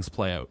how things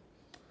play out.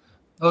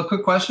 Well, a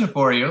quick question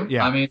for you.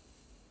 Yeah. I mean,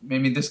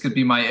 maybe this could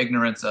be my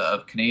ignorance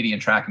of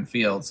Canadian track and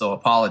field, so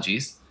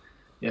apologies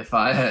if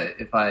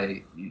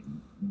I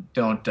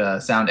don't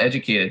sound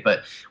educated. But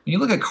when you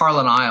look at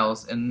Carlin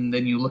Isles and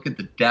then you look at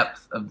the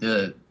depth of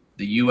the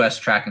U.S.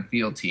 track and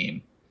field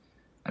team,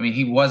 I mean,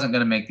 he wasn't going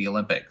to make the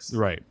Olympics.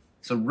 Right.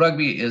 So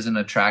rugby is an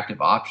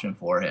attractive option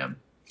for him.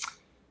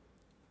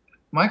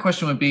 My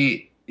question would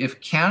be,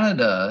 if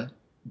Canada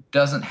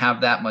doesn't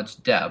have that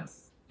much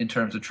depth in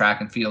terms of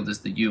track and field as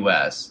the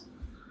U.S.,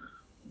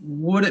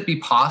 would it be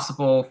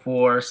possible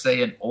for,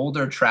 say, an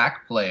older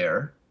track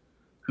player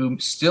who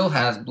still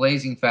has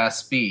blazing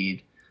fast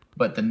speed,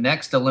 but the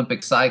next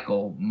Olympic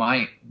cycle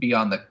might be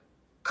on the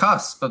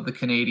cusp of the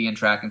Canadian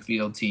track and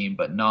field team,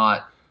 but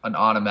not an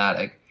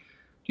automatic?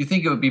 Do you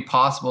think it would be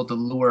possible to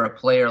lure a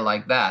player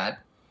like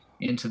that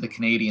into the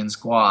Canadian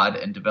squad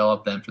and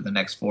develop them for the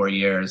next 4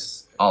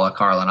 years, a la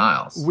Carlin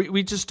Isles?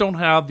 We just don't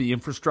have the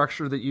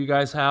infrastructure that you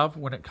guys have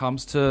when it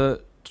comes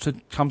to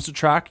comes to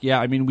track, yeah,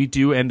 I mean, we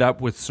do end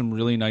up with some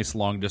really nice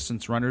long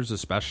distance runners,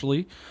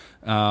 especially,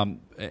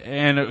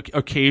 and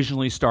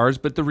occasionally stars.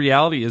 But the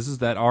reality is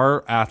that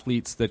our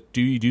athletes that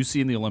you do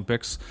see in the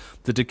Olympics,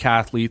 the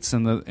decathletes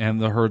and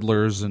the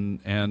hurdlers and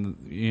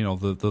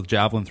the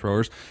javelin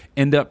throwers,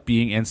 end up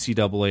being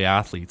NCAA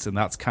athletes, and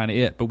that's kind of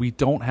it. But we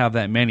don't have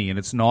that many, and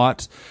it's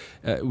not.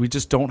 We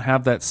just don't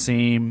have that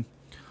same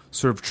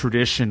sort of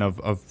tradition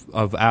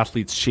of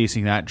athletes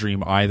chasing that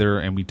dream either,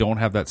 and we don't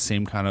have that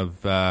same kind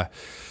of I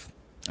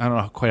don't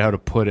know quite how to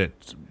put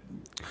it,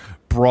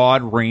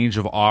 broad range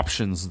of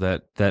options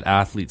that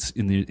athletes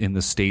in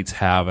the States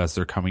have as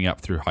they're coming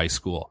up through high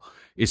school.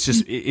 It's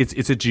just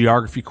it's a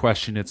geography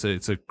question. It's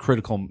a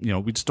critical,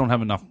 we just don't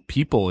have enough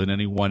people in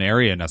any one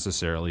area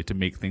necessarily to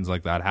make things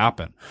like that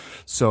happen.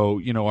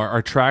 So,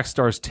 our track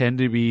stars tend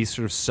to be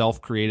sort of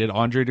self-created.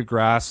 Andre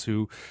DeGrasse,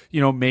 who,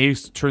 may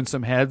turn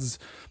some heads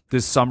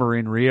this summer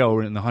in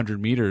Rio in the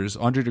 100 meters.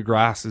 Andre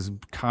DeGrasse is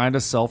kind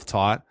of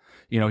self-taught.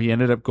 He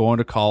ended up going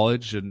to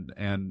college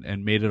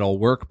and made it all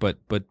work, but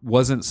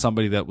wasn't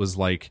somebody that was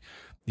like,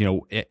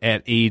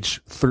 at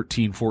age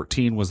 13,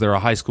 14, was there a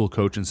high school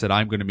coach and said,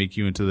 I'm going to make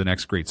you into the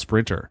next great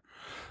sprinter.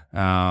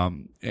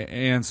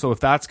 And so if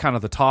that's kind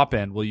of the top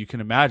end, well, you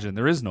can imagine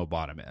there is no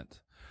bottom end.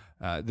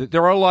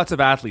 There are lots of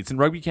athletes, and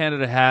Rugby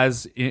Canada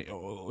has,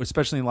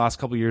 especially in the last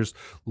couple of years,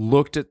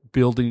 looked at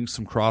building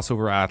some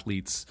crossover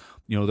athletes.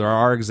 There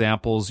are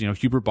examples.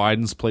 Hubert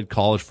Biden's played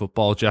college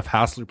football. Jeff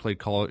Hassler played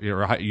college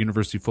or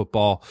university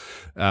football.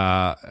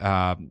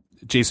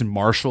 Jason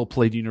Marshall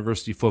played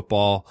university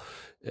football.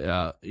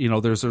 There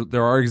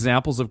are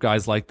examples of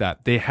guys like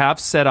that. They have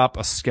set up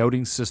a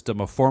scouting system,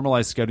 a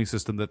formalized scouting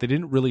system that they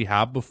didn't really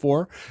have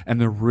before,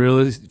 and they're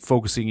really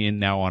focusing in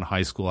now on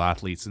high school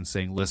athletes and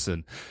saying,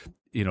 listen,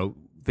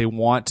 they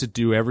want to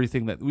do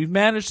everything that we've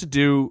managed to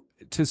do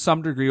to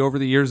some degree over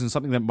the years, and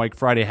something that Mike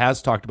Friday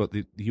has talked about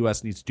the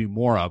U.S. needs to do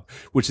more of,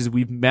 which is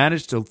we've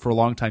managed to, for a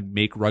long time,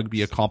 make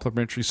rugby a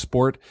complementary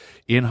sport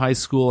in high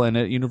school and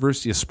at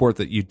university, a sport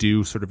that you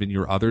do sort of in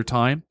your other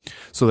time,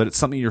 so that it's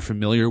something you're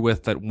familiar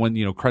with, that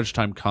when, crunch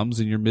time comes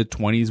in your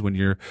mid-20s,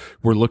 when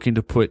we're looking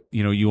to put,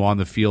 you on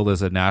the field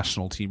as a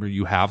national teamer,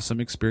 you have some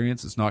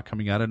experience. It's not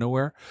coming out of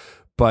nowhere.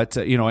 But,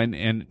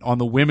 and on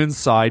the women's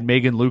side,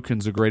 Megan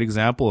Lucan's a great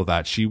example of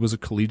that. She was a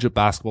collegiate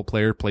basketball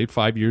player, played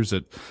 5 years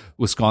at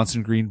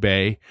Wisconsin Green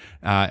Bay.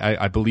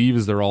 I believe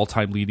is their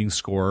all-time leading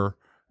scorer.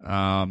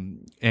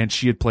 And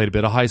she had played a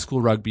bit of high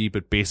school rugby,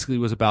 but basically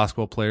was a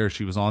basketball player.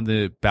 She was on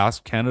the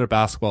Canada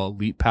basketball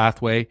elite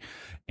pathway,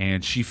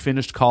 and she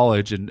finished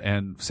college,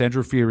 and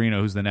Sandra Fiorino,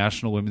 who's the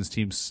national women's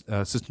team's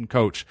assistant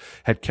coach,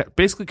 had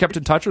basically kept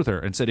in touch with her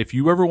and said, if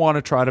you ever want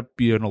to try to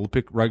be an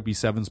Olympic rugby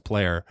sevens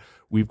player,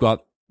 we've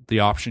got the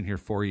option here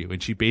for you.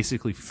 And she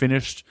basically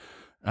finished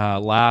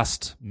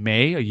last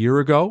May, a year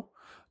ago.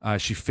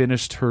 She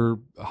finished her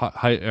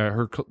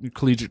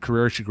collegiate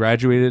career. She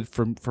graduated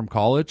from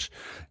college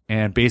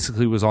and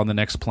basically was on the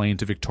next plane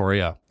to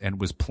Victoria and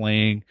was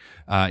playing.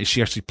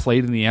 She actually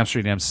played in the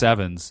Amsterdam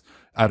Sevens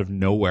out of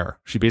nowhere.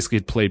 She basically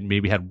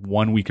had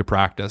 1 week of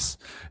practice,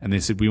 and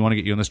they said, we want to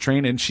get you on this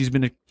train. And she's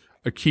been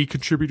a key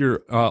contributor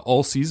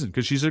all season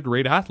because she's a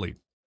great athlete.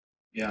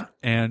 Yeah.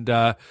 And,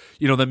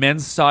 the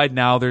men's side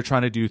now, they're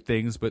trying to do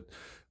things, but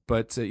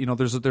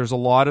there's a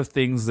lot of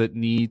things that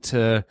need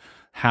to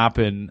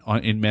happen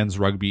in men's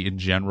rugby in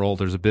general.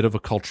 There's a bit of a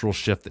cultural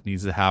shift that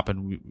needs to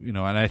happen, and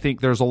I think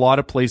there's a lot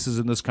of places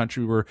in this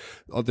country where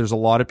there's a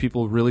lot of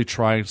people really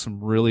trying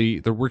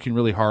they're working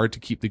really hard to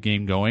keep the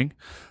game going.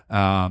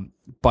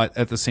 But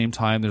at the same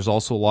time, there's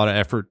also a lot of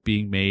effort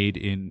being made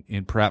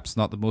in perhaps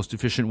not the most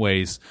efficient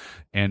ways.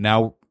 And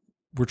now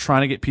we're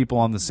trying to get people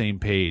on the same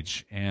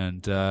page.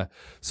 And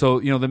so,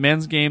 the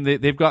men's game,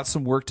 they've got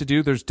some work to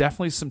do. There's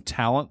definitely some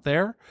talent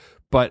there,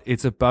 but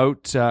it's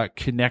about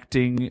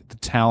connecting the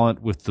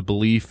talent with the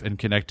belief and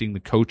connecting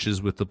the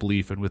coaches with the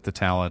belief and with the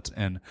talent,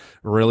 and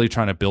really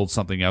trying to build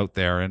something out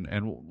there.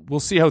 And we'll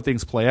see how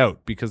things play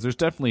out, because there's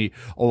definitely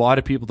a lot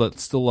of people that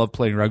still love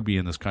playing rugby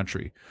in this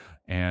country.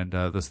 And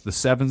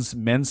the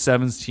men's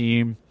sevens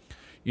team,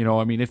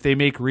 if they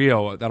make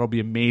Rio, that'll be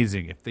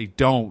amazing. If they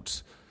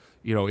don't,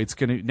 it's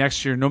going to,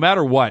 next year, no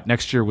matter what,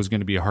 next year was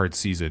going to be a hard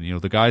season.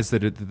 The guys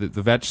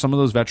some of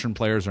those veteran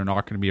players are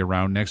not going to be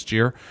around next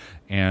year,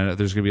 and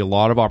there's going to be a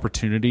lot of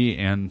opportunity.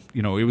 And,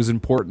 it was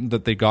important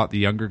that they got the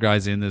younger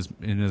guys in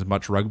as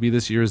much rugby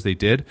this year as they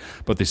did,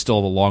 but they still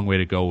have a long way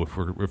to go if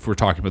we're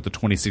talking about the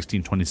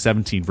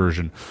 2016-2017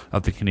 version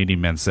of the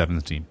Canadian men's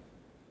sevens team.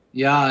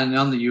 Yeah. And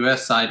on the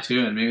U.S. side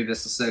too, and maybe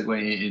this will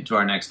segue into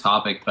our next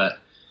topic, but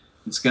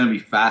it's going to be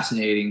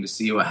fascinating to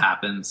see what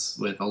happens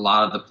with a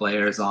lot of the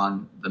players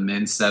on the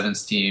men's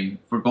sevens team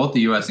for both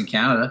the U.S. and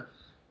Canada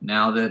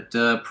now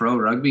that Pro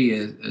Rugby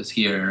is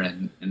here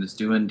and is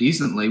doing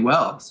decently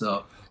well.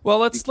 So Well,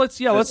 let's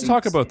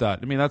talk about that.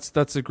 I mean,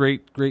 that's a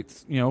great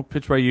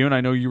pitch by you. And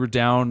I know you were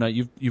down.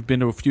 You've been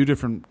to a few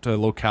different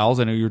locales.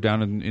 I know you were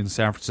down in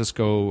San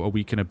Francisco a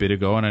week and a bit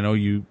ago, and I know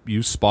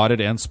you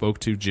spotted and spoke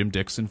to Jim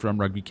Dixon from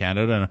Rugby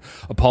Canada. And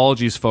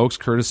apologies, folks.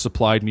 Curtis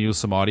supplied me with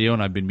some audio,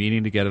 and I've been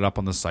meaning to get it up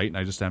on the site, and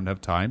I just haven't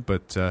had time.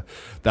 But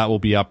that will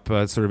be up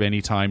sort of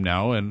any time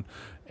now. And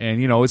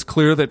it's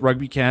clear that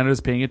Rugby Canada is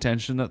paying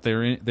attention, that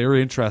they're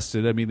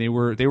interested. I mean, they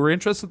were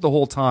interested the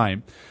whole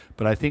time.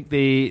 But I think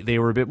they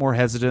were a bit more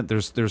hesitant.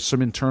 There's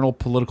some internal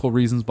political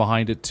reasons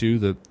behind it too.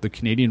 The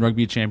Canadian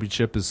Rugby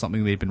Championship is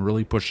something they've been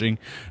really pushing,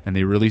 and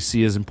they really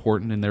see as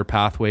important in their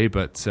pathway.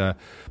 But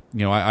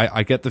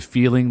I get the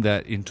feeling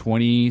that in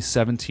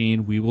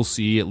 2017 we will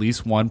see at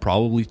least one,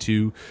 probably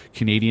two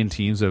Canadian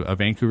teams, a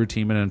Vancouver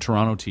team and a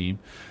Toronto team.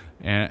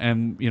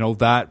 And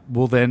that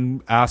will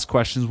then ask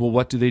questions, well,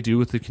 what do they do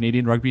with the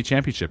Canadian Rugby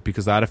Championship?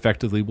 Because that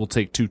effectively will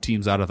take two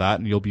teams out of that,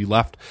 and you'll be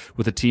left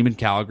with a team in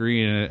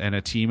Calgary and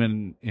a team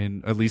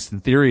in at least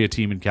in theory, a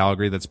team in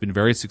Calgary that's been a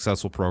very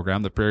successful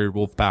program. The Prairie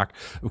Wolfpack,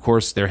 of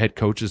course, their head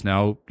coach is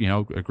now,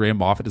 Graham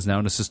Moffat is now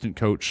an assistant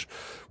coach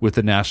with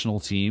the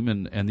national team,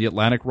 and the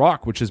Atlantic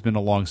Rock, which has been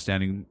a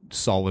long-standing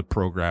solid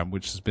program,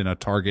 which has been a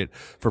target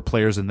for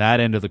players in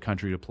that end of the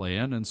country to play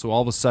in. And so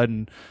all of a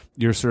sudden,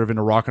 you're sort of in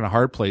a rock and a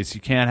hard place.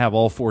 You can't have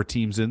all four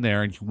teams in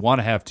there, and you want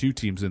to have two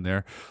teams in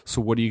there.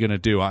 So what are you going to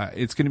do?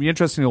 It's going to be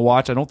interesting to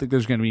watch. I don't think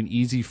there's going to be an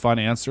easy, fun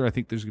answer. I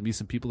think there's going to be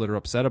some people that are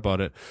upset about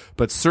it.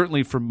 But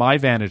certainly from my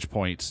vantage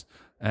point,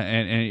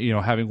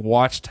 and having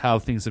watched how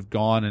things have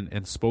gone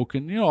and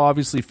spoken,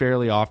 obviously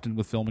fairly often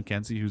with Phil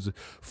McKenzie, who's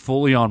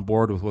fully on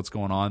board with what's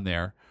going on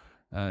there.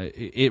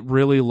 It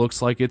really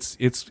looks like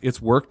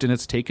it's worked and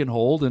it's taken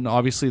hold, and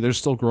obviously there's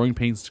still growing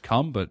pains to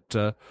come.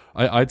 But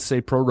I'd say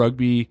Pro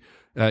Rugby,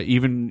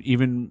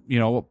 even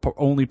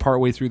only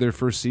partway through their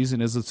first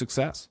season, is a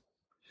success.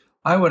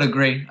 I would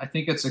agree. I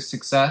think it's a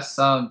success.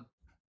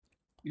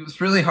 It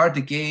was really hard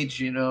to gauge,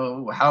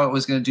 how it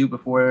was going to do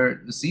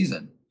before the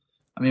season.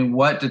 I mean,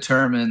 what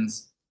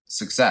determines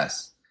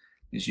success?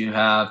 Is you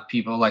have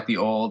people like the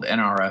old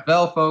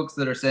NRFL folks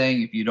that are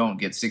saying if you don't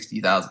get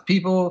 60,000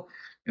 people,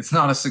 it's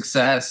not a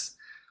success.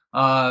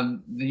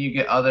 Then you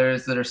get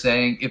others that are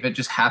saying if it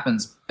just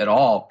happens at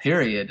all,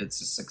 period,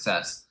 it's a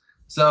success.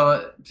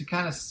 So to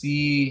kind of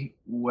see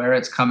where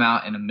it's come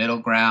out in a middle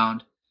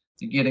ground,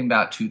 to getting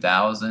about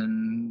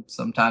 2,000,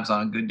 sometimes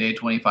on a good day,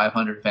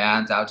 2,500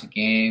 fans out to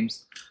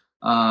games.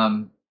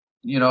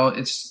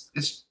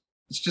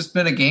 It's just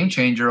been a game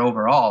changer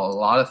overall. A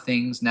lot of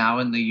things now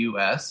in the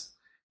U.S.,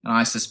 and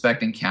I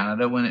suspect in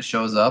Canada, when it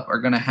shows up, are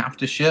going to have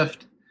to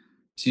shift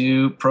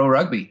to pro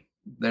rugby.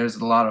 There's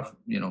a lot of,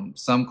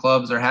 some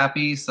clubs are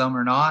happy, some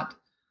are not.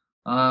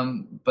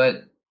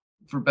 But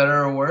for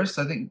better or worse,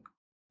 I think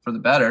for the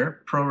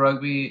better, pro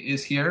rugby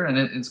is here, and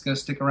it's going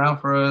to stick around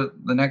for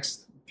the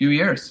next few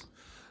years.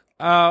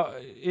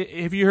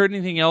 Have you heard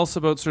anything else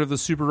about sort of the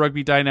Super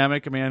Rugby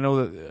dynamic? I mean, I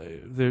know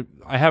that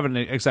I haven't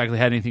exactly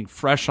had anything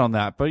fresh on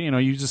that, but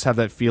you just have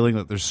that feeling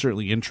that there's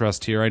certainly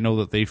interest here. I know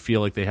that they feel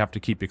like they have to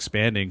keep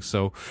expanding.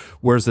 So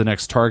where's the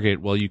next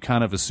target? Well, you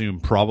kind of assume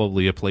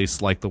probably a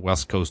place like the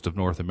West Coast of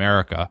North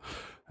America.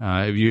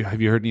 Have you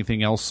heard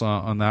anything else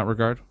on that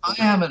regard? I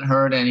haven't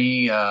heard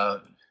any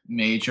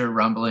major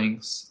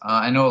rumblings.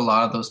 I know a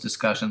lot of those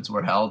discussions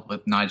were held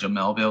with Nigel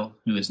Melville,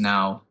 who is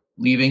now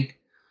leaving.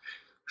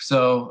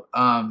 So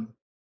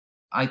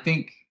I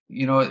think,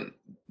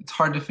 it's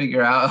hard to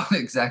figure out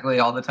exactly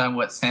all the time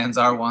what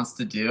Sanzar wants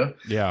to do.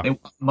 Yeah. They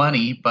want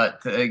money,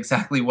 but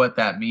exactly what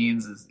that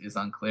means is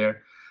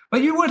unclear.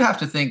 But you would have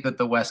to think that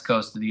the West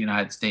Coast of the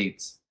United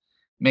States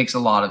makes a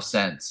lot of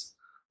sense.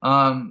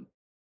 And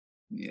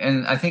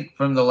I think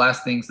from the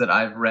last things that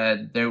I've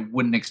read, they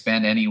wouldn't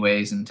expand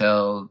anyways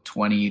until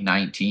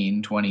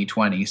 2019,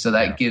 2020. So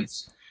that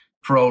gives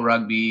pro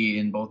rugby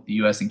in both the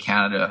U.S. and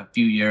Canada a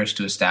few years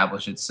to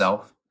establish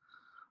itself.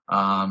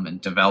 And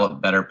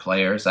develop better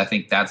players. I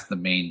think that's the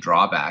main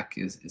drawback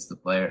is the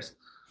players.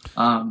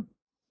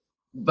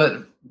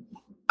 But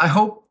I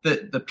hope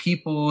that the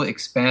people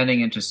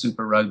expanding into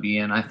Super Rugby,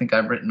 and I think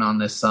I've written on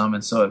this some,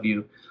 and so have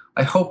you,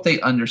 I hope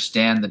they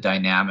understand the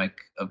dynamic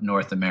of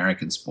North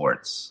American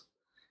sports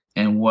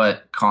and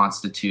what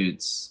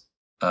constitutes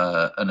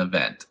an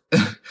event.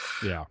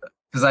 Yeah.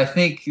 Because I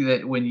think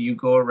that when you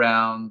go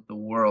around the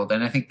world,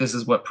 and I think this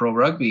is what Pro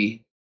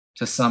Rugby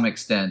to some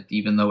extent,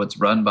 even though it's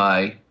run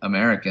by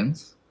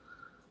Americans.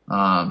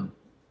 I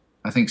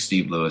think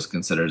Steve Lewis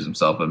considers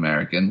himself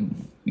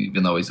American,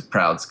 even though he's a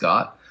proud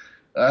Scot.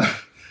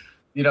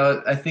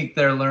 I think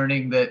they're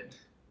learning that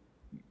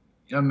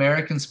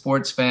American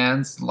sports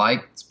fans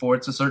like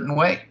sports a certain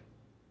way.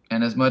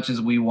 And as much as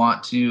we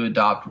want to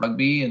adopt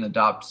rugby and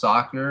adopt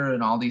soccer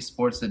and all these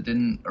sports that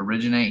didn't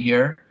originate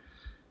here,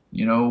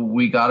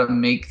 we got to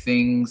make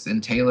things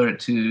and tailor it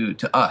to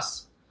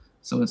us.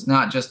 So it's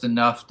not just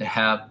enough to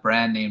have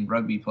brand name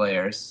rugby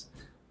players.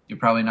 You're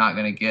probably not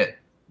going to get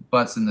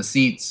butts in the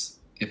seats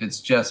if it's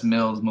just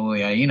Mills,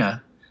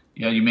 Muliaina.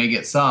 You may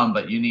get some,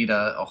 but you need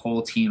a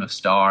whole team of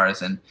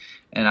stars. And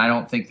And I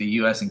don't think the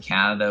U.S. and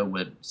Canada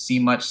would see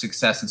much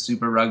success in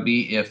Super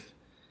Rugby if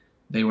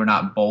they were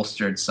not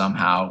bolstered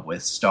somehow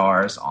with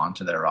stars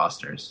onto their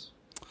rosters.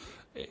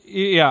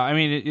 Yeah, I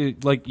mean,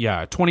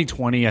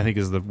 2020 I think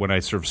is when I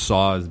sort of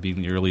saw as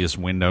being the earliest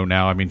window.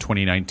 Now, I mean,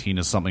 2019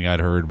 is something I'd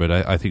heard, but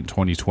I think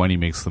 2020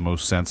 makes the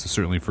most sense,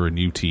 certainly for a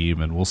new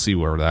team, and we'll see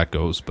where that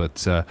goes.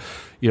 But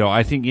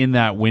I think in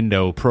that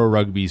window, Pro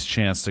Rugby's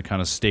chance to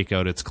kind of stake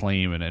out its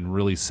claim and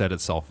really set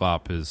itself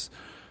up is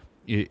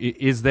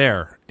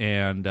there.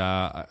 And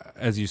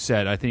as you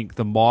said, I think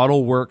the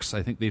model works.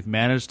 I think they've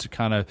managed to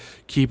kind of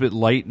keep it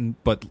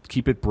light but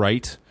keep it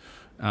bright.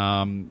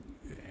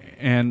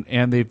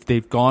 And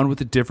they've gone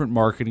with a different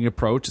marketing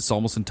approach. It's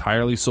almost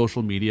entirely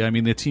social media. I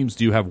mean, the teams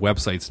do have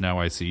websites now,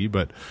 I see,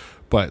 but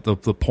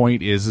the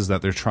point is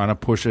that they're trying to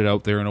push it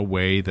out there in a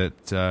way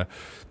that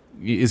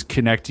is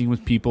connecting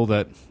with people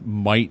that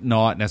might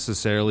not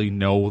necessarily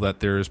know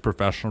that there is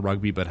professional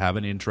rugby but have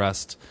an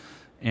interest.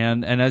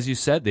 And as you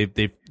said,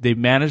 they've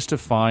managed to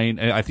find.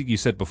 I think you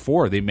said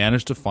before, they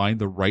managed to find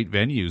the right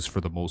venues for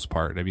the most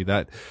part. I mean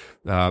that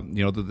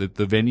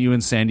the venue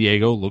in San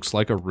Diego looks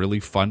like a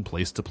really fun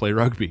place to play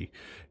rugby,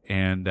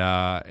 and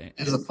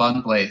it's a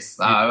fun place.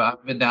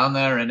 I've been down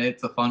there, and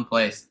it's a fun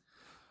place.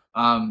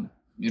 Like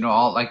you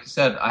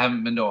said, I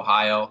haven't been to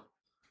Ohio.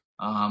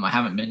 I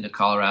haven't been to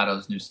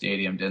Colorado's new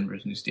stadium,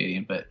 Denver's new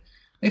stadium, but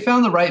they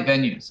found the right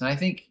venues, and I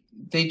think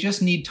they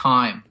just need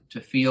time to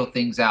feel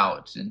things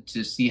out and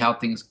to see how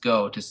things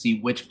go, to see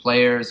which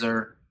players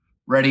are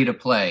ready to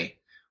play,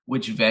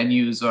 which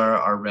venues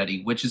are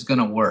ready, which is going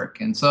to work.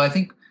 And so I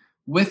think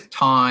with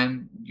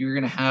time, you're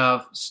going to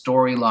have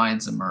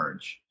storylines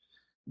emerge.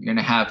 You're going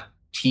to have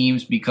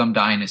teams become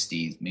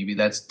dynasties. Maybe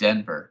that's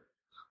Denver.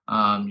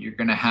 You're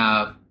going to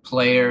have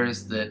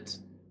players that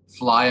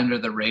fly under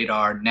the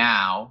radar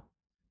now.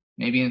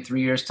 Maybe in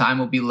 3 years' time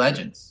will be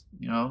legends.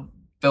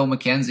 Phil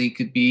McKenzie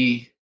could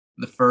be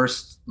the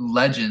first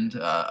legend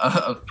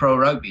of pro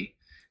rugby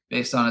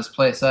based on his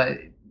play. So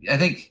I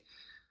think,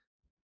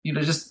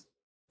 just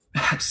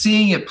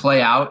seeing it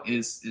play out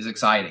is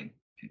exciting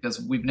because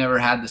we've never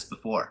had this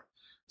before.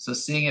 So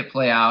seeing it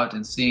play out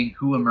and seeing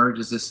who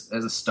emerges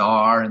as a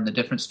star and the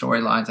different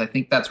storylines, I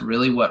think that's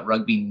really what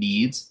rugby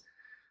needs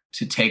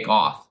to take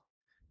off.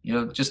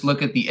 Just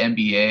look at the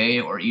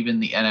NBA or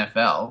even the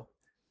NFL.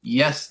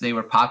 Yes, they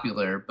were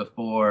popular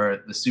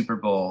before the Super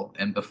Bowl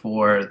and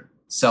before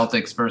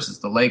Celtics versus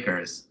the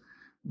Lakers.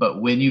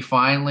 But when you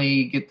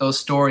finally get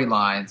those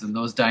storylines and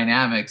those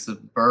dynamics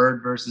of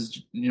Bird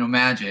versus,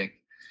 Magic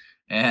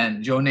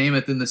and Joe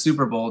Namath in the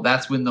Super Bowl,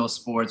 that's when those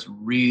sports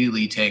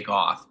really take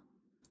off.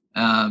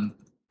 And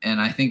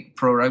I think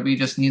pro rugby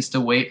just needs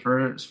to wait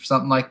for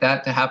something like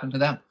that to happen to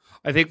them.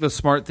 I think the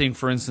smart thing,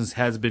 for instance,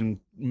 has been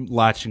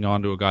latching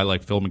on to a guy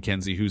like Phil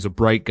McKenzie, who's a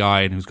bright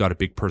guy and who's got a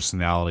big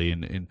personality.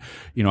 And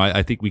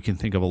I think we can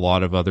think of a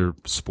lot of other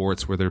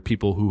sports where there are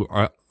people who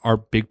are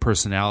big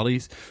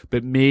personalities,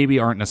 but maybe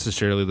aren't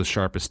necessarily the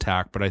sharpest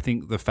tack. But I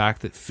think the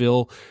fact that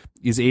Phil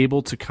is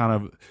able to kind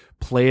of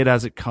play it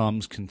as it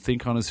comes, can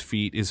think on his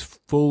feet, is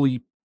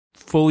fully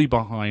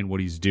behind what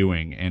he's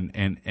doing,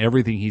 and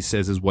everything he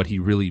says is what he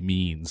really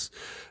means.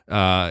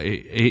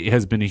 It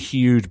has been a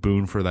huge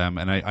boon for them.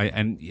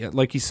 And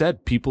like he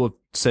said, people have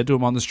said to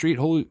him on the street,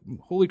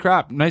 holy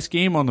crap, nice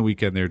game on the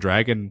weekend there,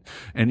 Dragon.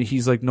 And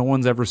he's like, no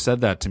one's ever said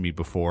that to me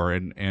before.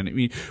 And I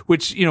mean,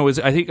 which, is,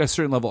 I think, a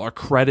certain level, a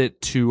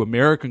credit to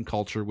American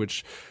culture,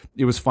 which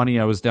it was funny.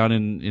 I was down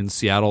in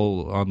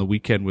Seattle on the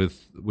weekend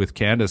with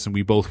Candace, and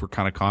we both were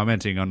kind of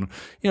commenting on,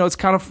 it's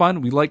kind of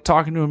fun. We like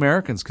talking to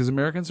Americans because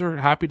Americans are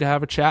happy to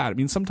have a chat. I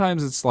mean,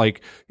 sometimes it's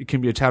like, it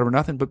can be a chat over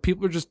nothing, but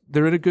people are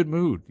they're in a good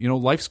mood.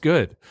 Life's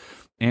good.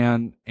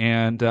 And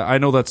I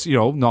know that's,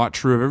 not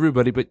true of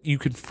everybody, but you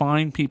can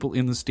find people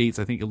in the States,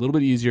 I think, a little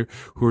bit easier,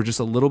 who are just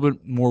a little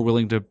bit more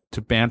willing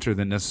to banter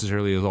than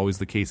necessarily is always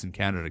the case in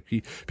Canada.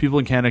 People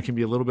in Canada can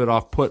be a little bit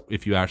off put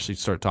if you actually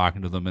start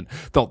talking to them, and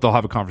they'll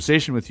have a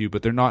conversation with you,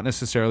 but they're not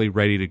necessarily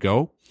ready to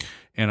go.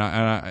 And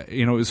I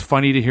it was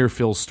funny to hear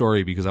Phil's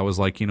story, because I was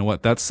like,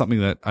 what, that's something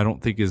that I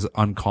don't think is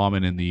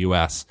uncommon in the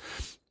US.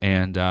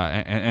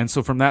 And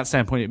so from that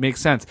standpoint, it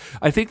makes sense.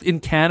 I think in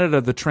Canada,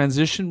 the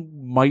transition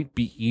might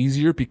be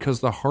easier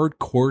because the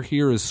hardcore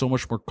here is so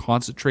much more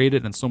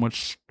concentrated and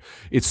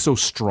it's so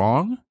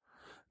strong.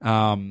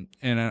 And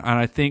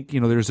I think,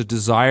 there's a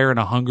desire and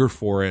a hunger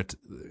for it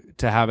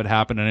to have it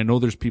happen. And I know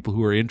there's people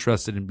who are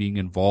interested in being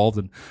involved.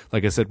 And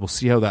like I said, we'll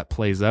see how that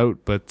plays out.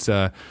 But,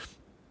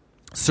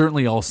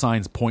 certainly all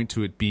signs point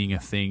to it being a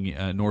thing,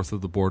 north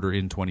of the border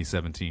in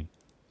 2017.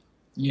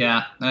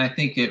 Yeah. And I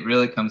think it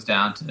really comes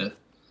down to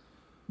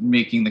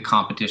making the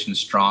competition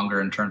stronger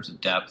in terms of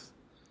depth.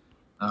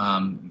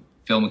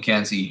 Phil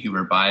McKenzie,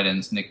 Hubert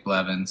Bidens, Nick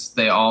Blevins,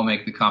 they all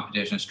make the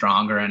competition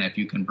stronger. And if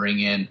you can bring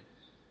in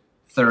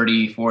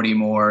 30, 40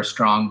 more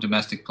strong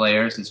domestic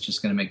players, it's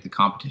just going to make the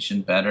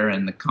competition better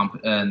and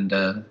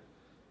the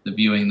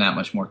viewing that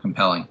much more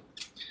compelling.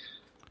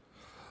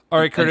 All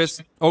right,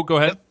 Curtis. Go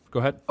ahead. Yep. Go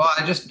ahead. Well,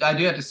 I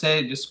do have to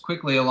say just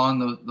quickly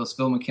along those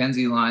Phil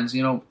McKenzie lines,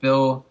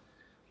 Phil,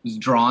 He's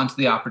drawn to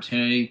the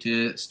opportunity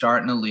to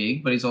start in a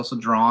league, but he's also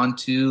drawn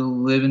to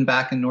living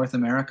back in North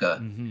America.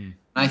 Mm-hmm.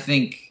 I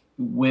think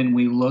when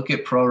we look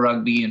at pro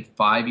rugby in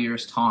 5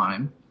 years'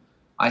 time,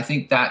 I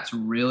think that's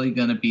really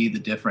going to be the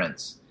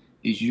difference.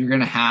 Is you're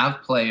going to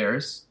have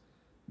players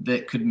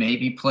that could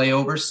maybe play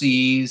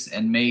overseas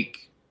and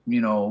make,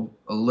 a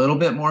little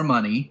bit more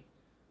money.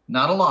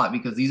 Not a lot,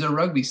 because these are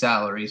rugby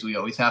salaries. We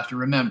always have to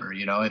remember,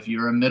 if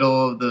you're a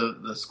middle of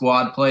the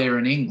squad player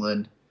in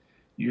England,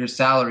 your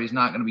salary is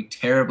not going to be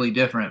terribly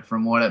different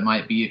from what it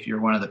might be if you're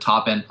one of the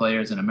top end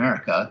players in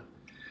America.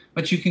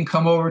 But you can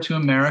come over to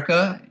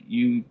America,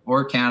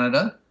 or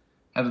Canada,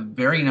 have a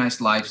very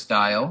nice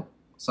lifestyle.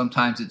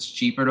 Sometimes it's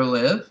cheaper to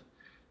live,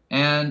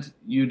 and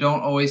you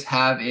don't always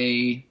have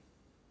a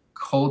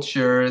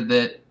culture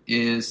that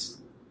is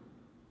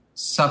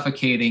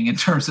suffocating in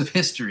terms of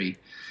history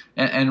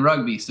and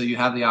rugby. So you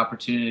have the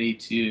opportunity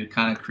to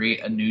kind of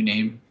create a new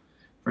name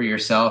for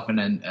yourself and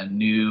a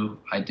new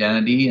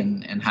identity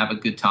and have a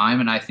good time.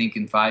 And I think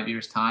in 5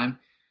 years' time,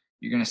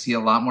 you're going to see a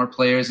lot more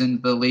players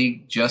in the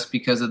league just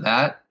because of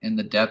that. And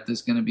the depth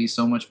is going to be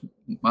so much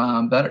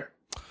better.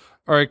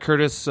 All right,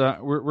 Curtis,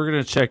 we're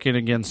going to check in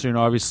again soon.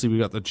 Obviously, we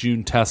got the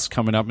June tests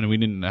coming up, and we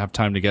didn't have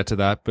time to get to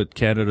that. But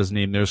Canada's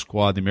named their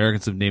squad. The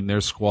Americans have named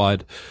their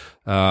squad.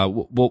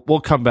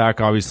 We'll come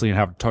back, obviously, and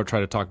have to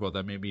try to talk about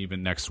that maybe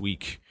even next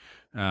week.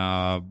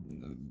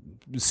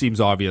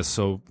 Seems obvious.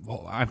 So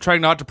I'm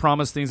trying not to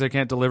promise things I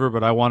can't deliver,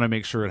 but I want to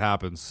make sure it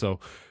happens. So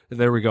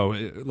there we go.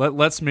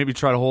 Let's maybe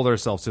try to hold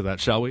ourselves to that,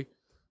 shall we?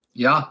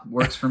 Yeah,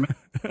 works for me.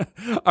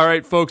 All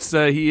right, folks.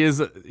 He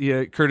is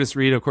Curtis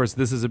Reed. Of course,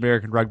 this is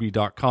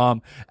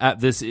AmericanRugby.com.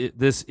 This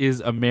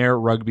is Amer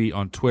Rugby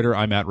on Twitter.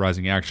 I'm at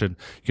Rising Action.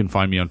 You can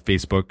find me on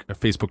Facebook,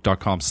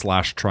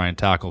 Facebook.com/Try and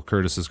Tackle.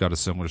 Curtis has got a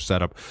similar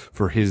setup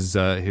for his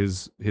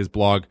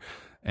blog.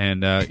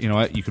 And you know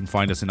what? You can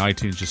find us in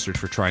iTunes. Just search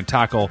for Try and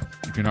Tackle.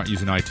 If you're not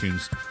using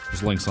iTunes,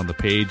 there's links on the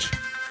page.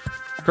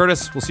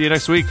 Curtis, we'll see you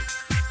next week.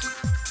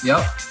 Yep.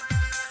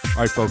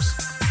 All right, folks.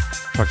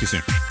 Talk to you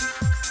soon.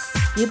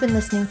 You've been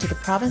listening to the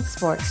Province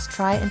Sports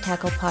Try and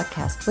Tackle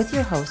podcast with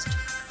your host,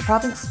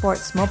 Province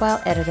Sports mobile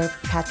editor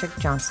Patrick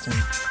Johnston.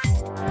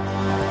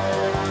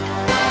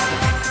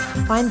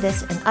 Find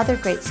this and other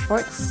great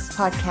sports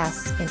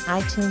podcasts in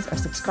iTunes or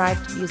subscribe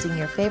using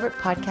your favorite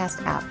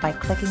podcast app by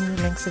clicking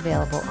the links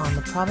available on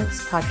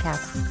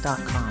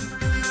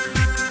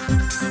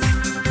theprovincepodcasts.com.